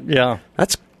 But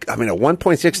that's, a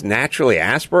 1.6 naturally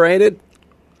aspirated,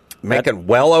 making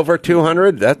well over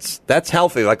 200. That's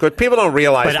healthy. Like, what people don't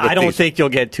realize. But I don't think you'll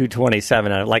get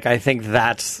 227 out of it. Like, I think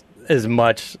that's as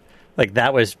much, like,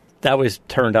 that was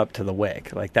turned up to the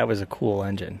wick. Like, that was a cool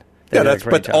engine.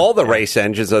 But all the race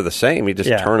engines are the same. You just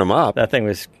turn them up. That thing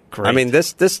was great.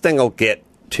 This thing will get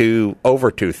to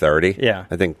over 230. Yeah.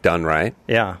 I think done right.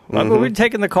 Yeah. Well, we're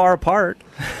taking the car apart.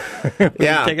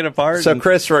 Taking it apart. So,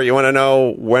 Christopher, you want to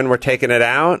know when we're taking it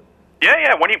out?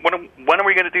 Yeah. When are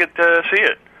we going to get to see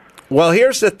it? Well,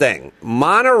 here's the thing.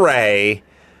 Monterey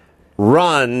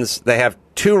they have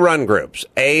two run groups,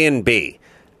 A and B.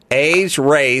 A's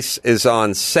race is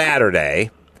on Saturday,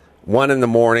 1 in the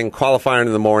morning, qualifying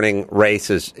in the morning,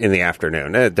 races in the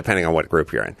afternoon, depending on what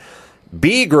group you're in.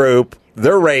 B group,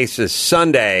 their race is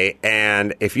Sunday,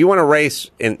 and if you want to race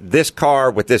in this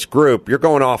car with this group, you're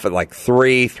going off at like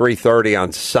 3:30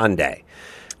 on Sunday.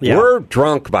 Yeah. We're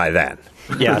drunk by then.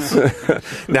 Yes.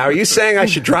 Now, are you saying I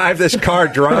should drive this car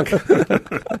drunk?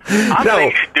 I'm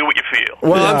saying you should do what you feel.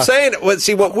 Well, I'm saying,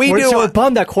 see, what we do... We're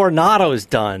bummed that Coronado's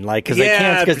done, like, because they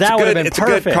can't, because that would have been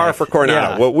perfect. It's a good car for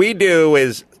Coronado. Yeah. What we do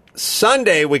is,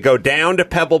 Sunday, we go down to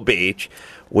Pebble Beach.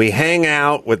 We hang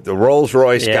out with the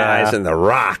Rolls-Royce guys and the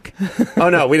Rock. Oh,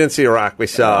 no, we didn't see a Rock. We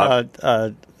saw...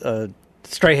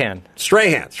 Strahan.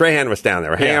 Strahan was down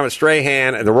there. We're hanging out with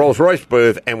Strahan at the Rolls-Royce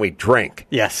booth, and we drink.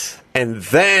 Yes. And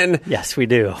then... Yes, we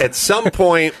do. At some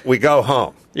point, we go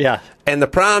home. Yeah. And the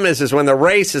problem is when the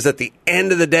race is at the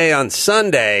end of the day on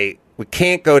Sunday... We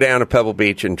can't go down to Pebble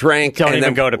Beach and drink. Don't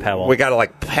even go to Pebble. We got to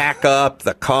pack up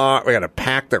the car. We got to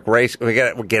pack the race. We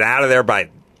got to get out of there by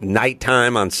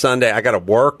nighttime on Sunday. I got to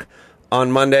work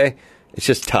on Monday. It's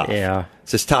just tough. Yeah,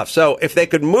 it's just tough. So if they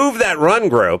could move that run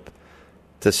group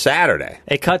to Saturday,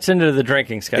 it cuts into the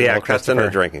drinking schedule. Yeah, it cuts into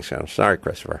the drinking schedule. Sorry,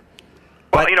 Christopher.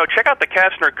 Well, check out the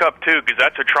Kastner Cup, too, because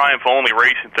that's a Triumph-only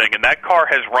racing thing, and that car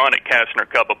has run at Kastner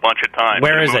Cup a bunch of times.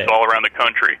 Where is it? All around the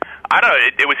country. I don't know.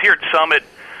 It was here at Summit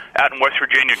out in West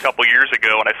Virginia a couple years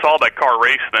ago, and I saw that car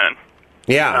race then.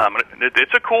 Yeah.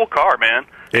 It's a cool car, man.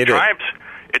 Triumph's,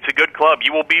 it's a good club.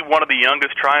 You will be one of the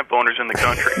youngest Triumph owners in the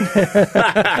country.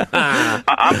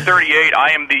 I'm 38.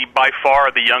 I am by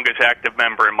far the youngest active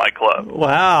member in my club.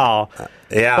 Wow.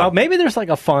 Yeah. Well, maybe there's like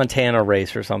a Fontana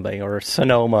race or something, or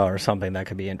Sonoma or something that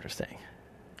could be interesting.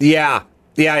 Yeah.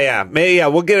 Maybe,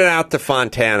 we'll get it out to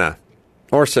Fontana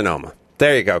or Sonoma.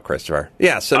 There you go, Christopher.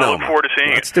 Yeah, Sonoma. I look forward to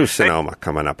seeing Let's do Sonoma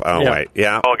coming up. Oh, wait.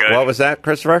 Yeah. Okay. What was that,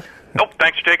 Christopher? Oh,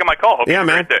 thanks for taking my call. Hope you have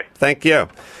a great day. Thank you.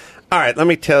 All right, let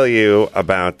me tell you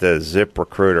about the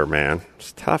ZipRecruiter, man.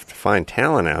 It's tough to find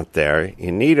talent out there.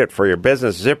 You need it for your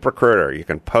business. ZipRecruiter. You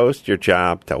can post your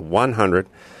job to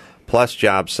 100-plus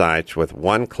job sites with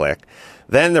one click.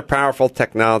 Then their powerful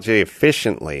technology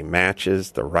efficiently matches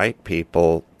the right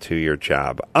people to your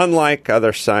job. Unlike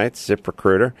other sites,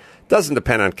 ZipRecruiter doesn't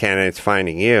depend on candidates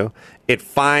finding you. It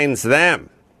finds them.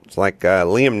 It's like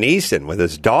Liam Neeson with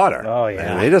his daughter. Oh,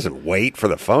 yeah. And he doesn't wait for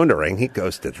the phone to ring. He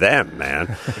goes to them,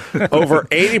 man. Over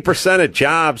 80% of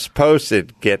jobs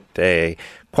posted get a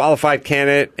qualified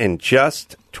candidate in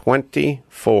just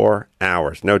 24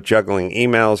 hours. No juggling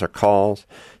emails or calls.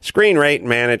 Screen, rate, and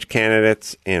manage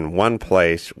candidates in one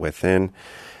place with their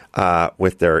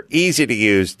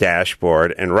easy-to-use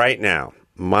dashboard. And right now,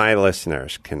 my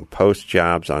listeners can post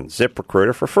jobs on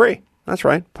ZipRecruiter for free. That's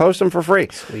right. Post them for free.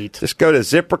 Sweet. Just go to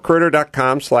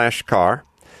ZipRecruiter.com/car.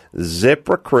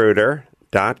 ZipRecruiter,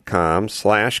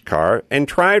 ZipRecruiter.com/car and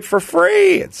try it for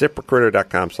free at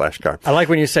ZipRecruiter.com/car. I like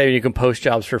when you say you can post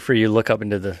jobs for free. You look up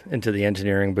into the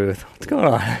engineering booth. What's going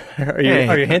on? Are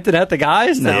you hinting at the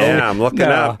guys? No. Yeah, I'm looking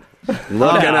up. Come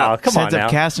on now.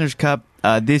 Kastner's Cup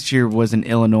this year was in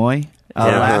Illinois.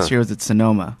 Last year was at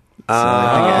Sonoma. So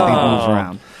I think it moves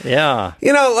around. Yeah.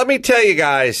 Let me tell you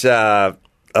guys a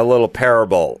little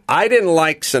parable. I didn't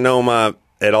like Sonoma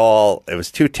at all. It was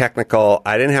too technical.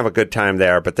 I didn't have a good time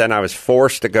there, but then I was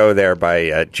forced to go there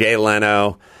by Jay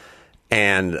Leno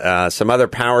and some other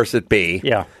powers that be.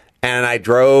 Yeah. And I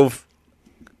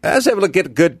was able to get a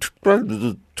good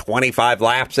 25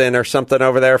 laps in or something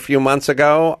over there a few months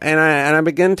ago, and I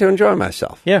began to enjoy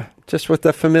myself. Yeah. Just with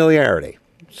the familiarity.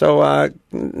 So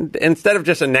instead of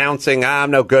just announcing,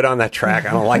 I'm no good on that track,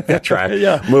 I don't like that track,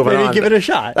 moving on. Give it a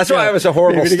shot. That's why I was a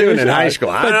horrible student in high school.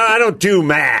 I don't do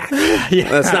math.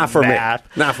 That's not for me.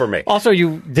 Not for me. Also,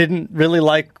 you didn't really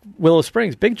like Willow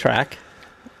Springs, big track,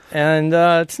 and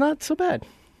it's not so bad.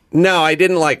 No, I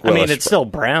didn't like Willow Springs. It's still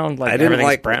brown. I didn't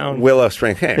like brown. Willow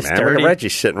Springs. Hey, it's man, dirty. look at Reggie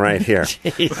sitting right here.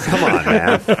 Come on,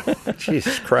 man.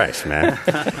 Jesus Christ, man.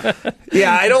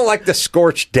 Yeah, I don't like the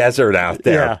scorched desert out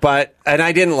there. And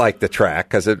I didn't like the track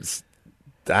because it's,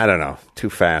 I don't know, too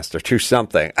fast or too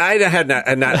something. I had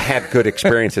not had good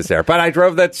experiences there. But I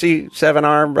drove that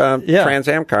C7R Trans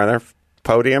Am car there.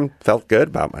 Podium, felt good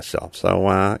about myself.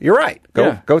 So you're right.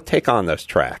 Go take on those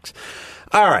tracks.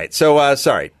 All right, so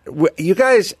sorry, you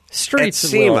guys. Streets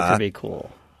at of Willow SEMA could be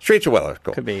cool. Streets of Willow,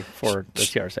 cool. Could be for the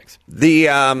TR6.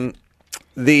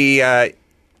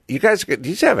 You guys, do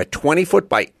you have a 20-foot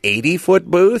by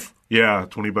 80-foot booth? Yeah,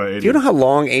 20 by 80. Do you know how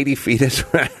long 80 feet is,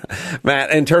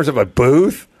 Matt? In terms of a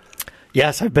booth?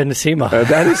 Yes, I've been to SEMA.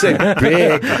 That is a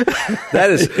big.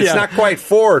 It's not quite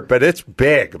Ford, but it's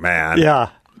big, man. Yeah.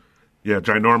 Yeah,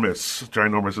 ginormous.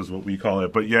 Ginormous is what we call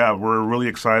it. But yeah, we're really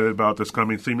excited about this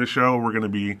coming SEMA show. We're going to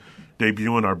be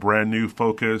debuting our brand new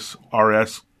Focus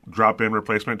RS drop-in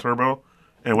replacement turbo.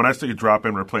 And when I say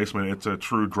drop-in replacement, it's a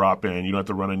true drop-in. You don't have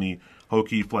to run any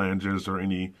hokey flanges or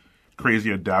any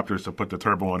crazy adapters to put the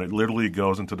turbo on. It literally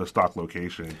goes into the stock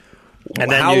location.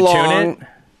 And then tune it?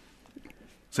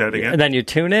 Say that again? And then you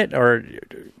tune it, or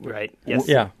right? Yes.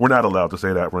 Yeah. We're not allowed to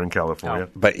say that. We're in California.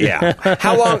 But yeah,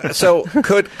 how long? So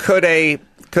could a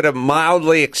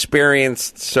mildly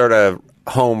experienced sort of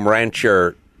home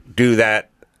wrencher do that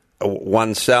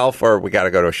oneself, or we got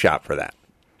to go to a shop for that?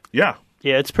 Yeah.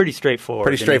 Yeah, it's pretty straightforward.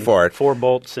 Pretty straightforward. 4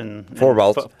 bolts and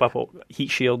heat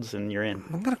shields, and you're in.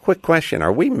 I've got a quick question.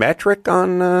 Are we metric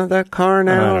on that car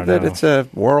now? That it's a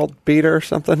world beater or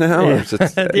something now? Yeah, or is it,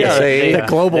 the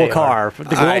global car, the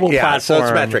global platform. So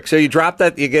it's metric. So you drop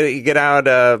that, you get out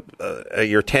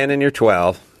your 10 and your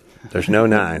 12. There's no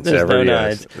 9s. There's no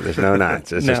 9s. There's no 9s.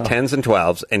 There's just 10s and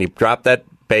 12s, and you drop that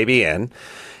baby in.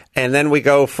 And then we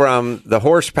go from the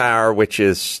horsepower, which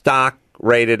is stock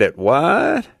rated at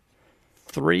what?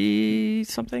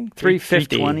 350,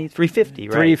 350,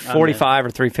 right? 345 or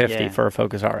 350 for a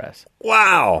Focus RS.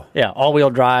 Wow. Yeah,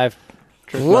 all-wheel drive.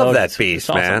 Love that beast,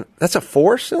 man. That's a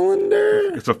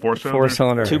 4-cylinder? It's a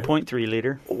 4-cylinder. 2.3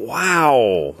 liter.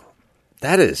 Wow.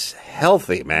 That is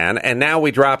healthy, man. And now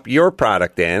we drop your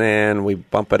product in and we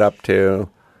bump it up to...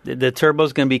 The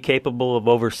turbo's going to be capable of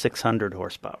over 600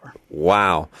 horsepower.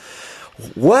 Wow.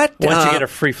 Once you get a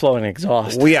free-flowing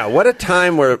exhaust. Well, yeah, what a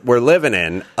time we're living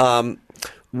in.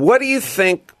 What do you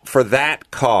think for that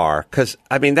car? Because,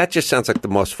 I mean, that just sounds like the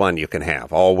most fun you can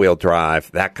have. All-wheel drive,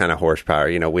 that kind of horsepower.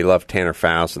 You know, we love Tanner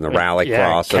Faust and the Rally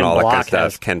Cross and all that kind of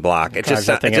stuff. Ken Block. It just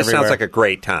sounds like a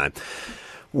great time.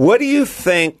 What do you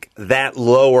think that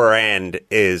lower end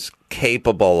is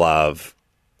capable of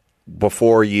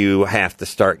before you have to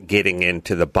start getting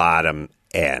into the bottom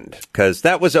end? Because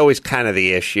that was always kind of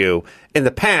the issue in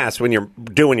the past when you're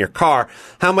doing your car.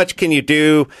 How much can you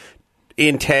do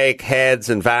intake, heads,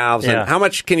 and valves, and how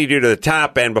much can you do to the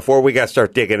top end before we got to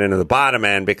start digging into the bottom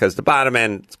end? Because the bottom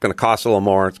end is going to cost a little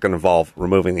more. It's going to involve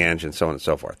removing the engine, so on and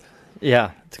so forth.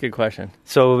 Yeah, that's a good question.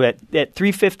 So at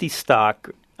 350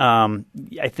 stock, I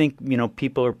think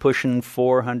people are pushing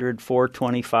 400,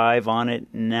 425 on it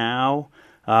now.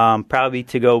 Probably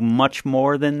to go much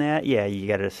more than that. Yeah, you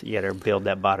gotta build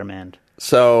that bottom end.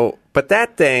 So, but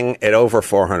that thing at over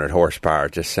 400 horsepower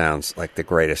just sounds like the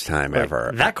greatest time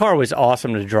ever. That car was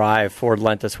awesome to drive. Ford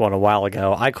lent us one a while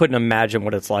ago. I couldn't imagine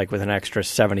what it's like with an extra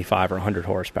 75 or 100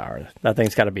 horsepower. That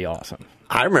thing's got to be awesome.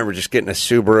 I remember just getting a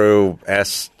Subaru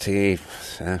STI.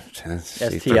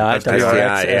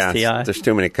 STI. There's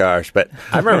too many cars. But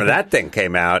I remember that thing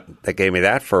came out. They gave me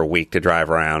that for a week to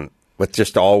drive around with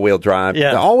just all-wheel drive.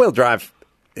 Yeah. The all-wheel drive,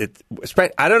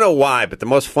 I don't know why, but the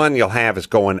most fun you'll have is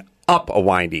going up a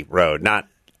windy road, not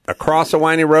across a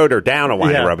winding road or down a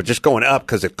winding road, but just going up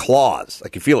because it claws.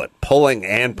 Like you feel it pulling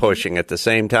and pushing at the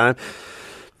same time.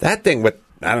 That thing with,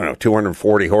 I don't know,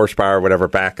 240 horsepower or whatever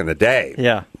back in the day.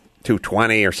 Yeah.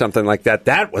 220 or something like that.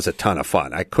 That was a ton of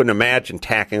fun. I couldn't imagine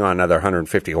tacking on another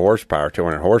 150 horsepower,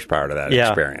 200 horsepower to that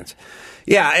experience.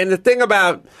 Yeah, and the thing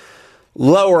about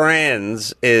lower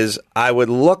ends is I would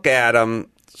look at them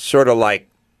sort of like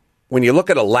when you look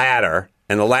at a ladder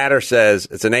and the ladder says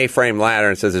it's an A-frame ladder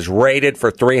and says it's rated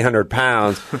for 300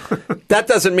 pounds. That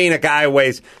doesn't mean a guy who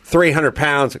weighs 300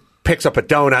 pounds picks up a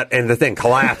donut and the thing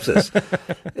collapses.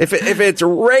 If it's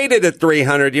rated at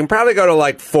 300, you can probably go to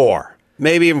like 4,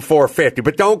 maybe even 450,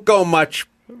 but don't go much.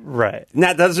 Right. And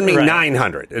that doesn't mean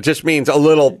 900. It just means a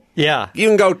little. Yeah. You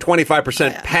can go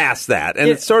 25% past that. And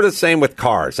it's sort of the same with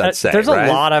cars, I'd say. There's a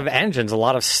lot of engines, a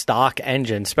lot of stock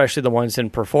engines, especially the ones in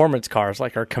performance cars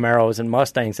like our Camaros and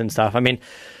Mustangs and stuff. I mean,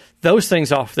 those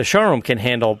things off the showroom can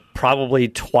handle probably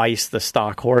twice the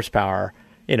stock horsepower,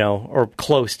 or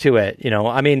close to it.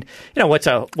 I mean, what's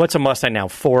a Mustang now?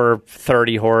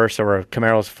 430 horse, or a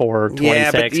Camaro's 426.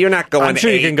 Yeah, but you're not going. I'm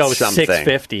sure you can go something.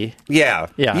 650. Yeah.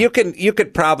 You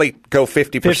could probably go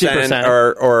 50%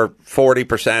 or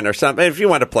 40% or something if you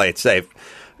want to play it safe.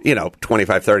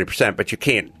 25-30%, but you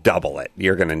can't double it.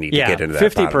 You're going to need to get into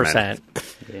that 50%.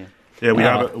 Yeah,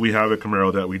 we have a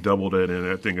Camaro that we doubled it, and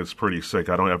I think it's pretty sick.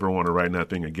 I don't ever want to ride in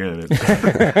that thing again.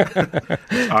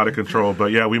 It's out of control. But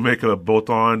yeah, we make a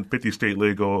bolt-on 50-state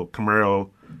legal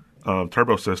Camaro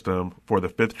turbo system for the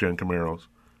 5th gen Camaros,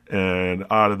 and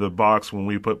out of the box when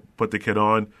we put the kit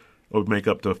on, it would make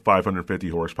up to 550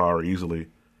 horsepower easily.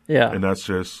 Yeah, and that's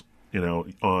just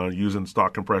on using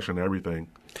stock compression and everything.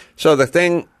 So the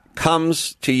thing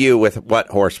comes to you with what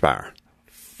horsepower?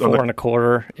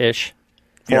 4.25-ish.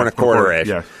 4.25-ish.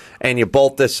 Yeah. And you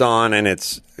bolt this on, and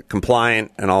it's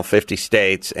compliant in all 50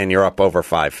 states, and you're up over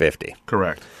 550.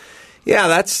 Correct. Yeah,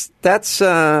 that's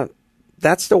the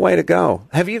way to go.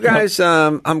 Have you guys?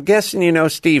 I'm guessing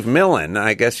Steve Millen.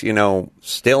 I guess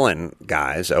Stillen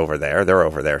guys over there. They're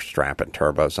over there strapping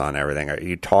turbos on everything.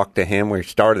 You talked to him. We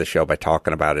started the show by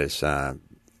talking about his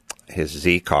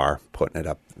Z car, putting it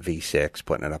up V6,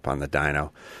 putting it up on the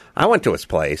dyno. I went to his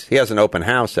place. He has an open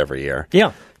house every year.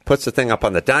 Yeah. Puts the thing up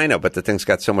on the dyno, but the thing's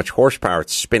got so much horsepower,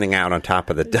 it's spinning out on top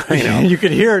of the dyno. You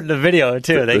could hear it in the video,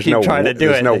 too. They keep trying to do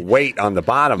it. There's no weight on the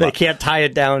bottom. They can't tie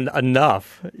it down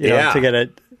enough to get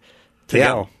it to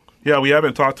go. Yeah, we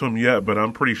haven't talked to him yet, but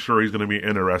I'm pretty sure he's going to be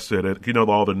interested.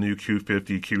 All the new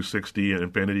Q50, Q60, and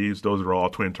Infinities, those are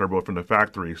all twin turbo from the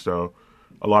factory. So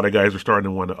a lot of guys are starting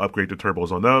to want to upgrade the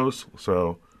turbos on those.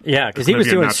 So yeah, because he was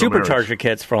doing supercharger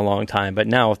kits for a long time, but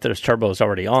now there's turbos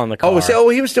already on the car.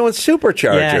 He was doing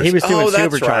superchargers. Yeah, he was doing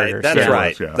superchargers. That's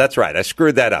right. That's right. I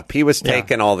screwed that up. He was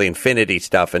taking all the Infinity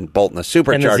stuff and bolting a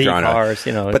supercharger on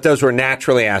it. But those were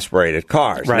naturally aspirated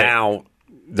cars. Right. Now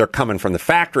they're coming from the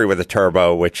factory with a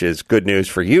turbo, which is good news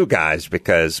for you guys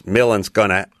because Millen's going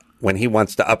to, when he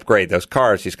wants to upgrade those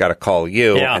cars, he's got to call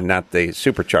you and not the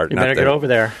supercharger. You better get over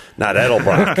there. Not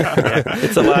Edelbrock.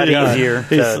 It's a lot easier.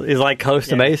 He's like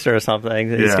Costa Mesa or something.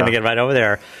 He's going to get right over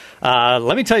there.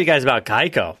 Let me tell you guys about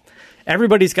Geico.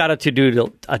 Everybody's got a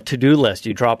to-do list.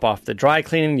 You drop off the dry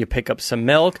cleaning, you pick up some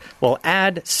milk. Well,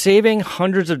 add saving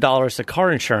hundreds of dollars to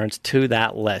car insurance to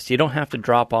that list. You don't have to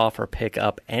drop off or pick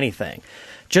up anything.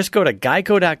 Just go to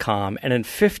geico.com, and in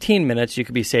 15 minutes, you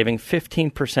could be saving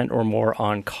 15% or more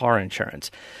on car insurance.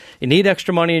 You need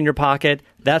extra money in your pocket?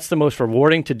 That's the most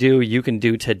rewarding to-do you can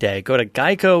do today. Go to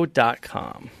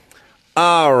geico.com.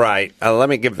 All right. Let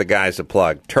me give the guys a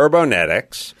plug.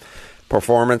 Turbonetics,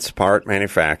 performance part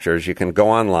manufacturers. You can go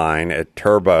online at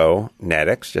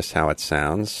Turbonetics, just how it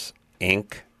sounds,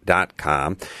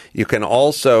 Inc.com. You can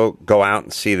also go out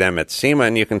and see them at SEMA,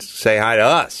 and you can say hi to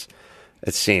us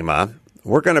at SEMA.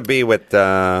 We're going to be with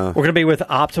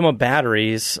Optima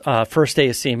Batteries. First day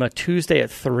of SEMA, Tuesday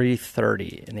at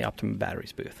 3:30 in the Optima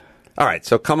Batteries booth. All right,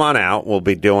 so come on out. We'll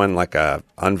be doing like a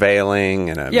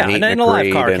unveiling and a meet and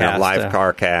greet and a live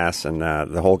car cast, and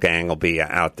the whole gang will be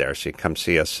out there. So you come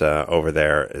see us over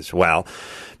there as well.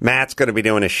 Matt's going to be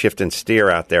doing a shift and steer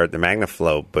out there at the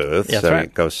MagnaFlow booth, you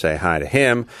go say hi to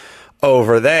him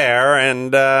over there,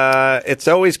 and it's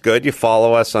always good. You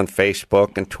follow us on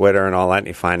Facebook and Twitter and all that, and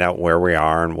you find out where we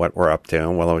are and what we're up to,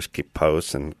 and we'll always keep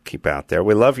posts and keep out there.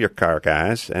 We love your car,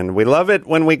 guys, and we love it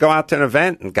when we go out to an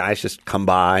event and guys just come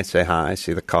by, say hi,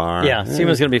 see the car. Yeah,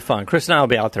 SEMA's going to be fun. Chris and I will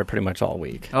be out there pretty much all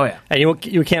week. Oh, yeah. And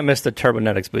you can't miss the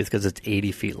Turbonetics booth because it's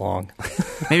 80 feet long.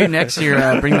 Maybe next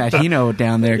year bring that Hino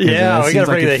down there. Yeah, we got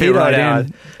to bring the Hino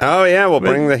down. Oh, yeah, we'll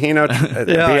bring the Hino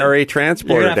BRE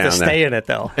transporter down there. You're going to have to stay in it,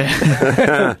 though.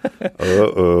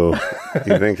 Uh-oh.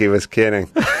 You think he was kidding?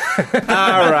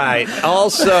 All right.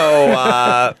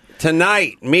 Also,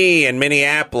 tonight, me in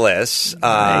Minneapolis,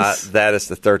 nice. That is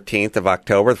the 13th of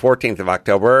October. The 14th of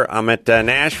October, I'm at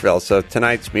Nashville. So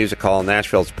tonight's Music Hall,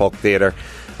 Nashville's Polk Theater.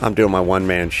 I'm doing my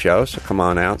one-man show, so come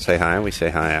on out, say hi. We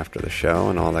say hi after the show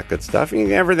and all that good stuff. You can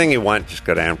get everything you want, just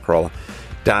go to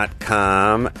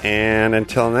AdamCarolla.com. And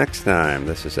until next time,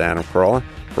 this is Adam Carolla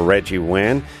for Reggie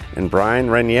Wynn and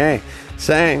Brian Renier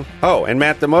saying, and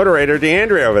Matt the Moderator,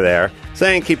 DeAndre over there,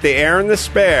 saying keep the air in the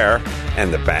spare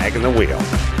and the bag in the wheel.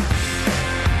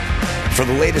 For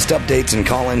the latest updates and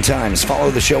call-in times,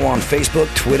 follow the show on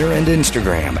Facebook, Twitter, and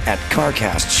Instagram at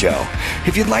CarCast Show.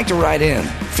 If you'd like to write in,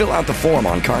 fill out the form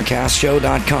on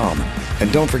CarCastShow.com. And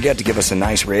don't forget to give us a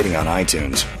nice rating on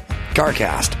iTunes.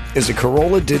 CarCast is a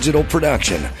Carolla digital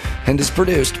production and is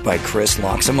produced by Chris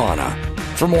Laxamana.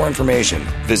 For more information,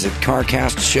 visit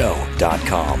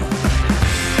CarCastShow.com.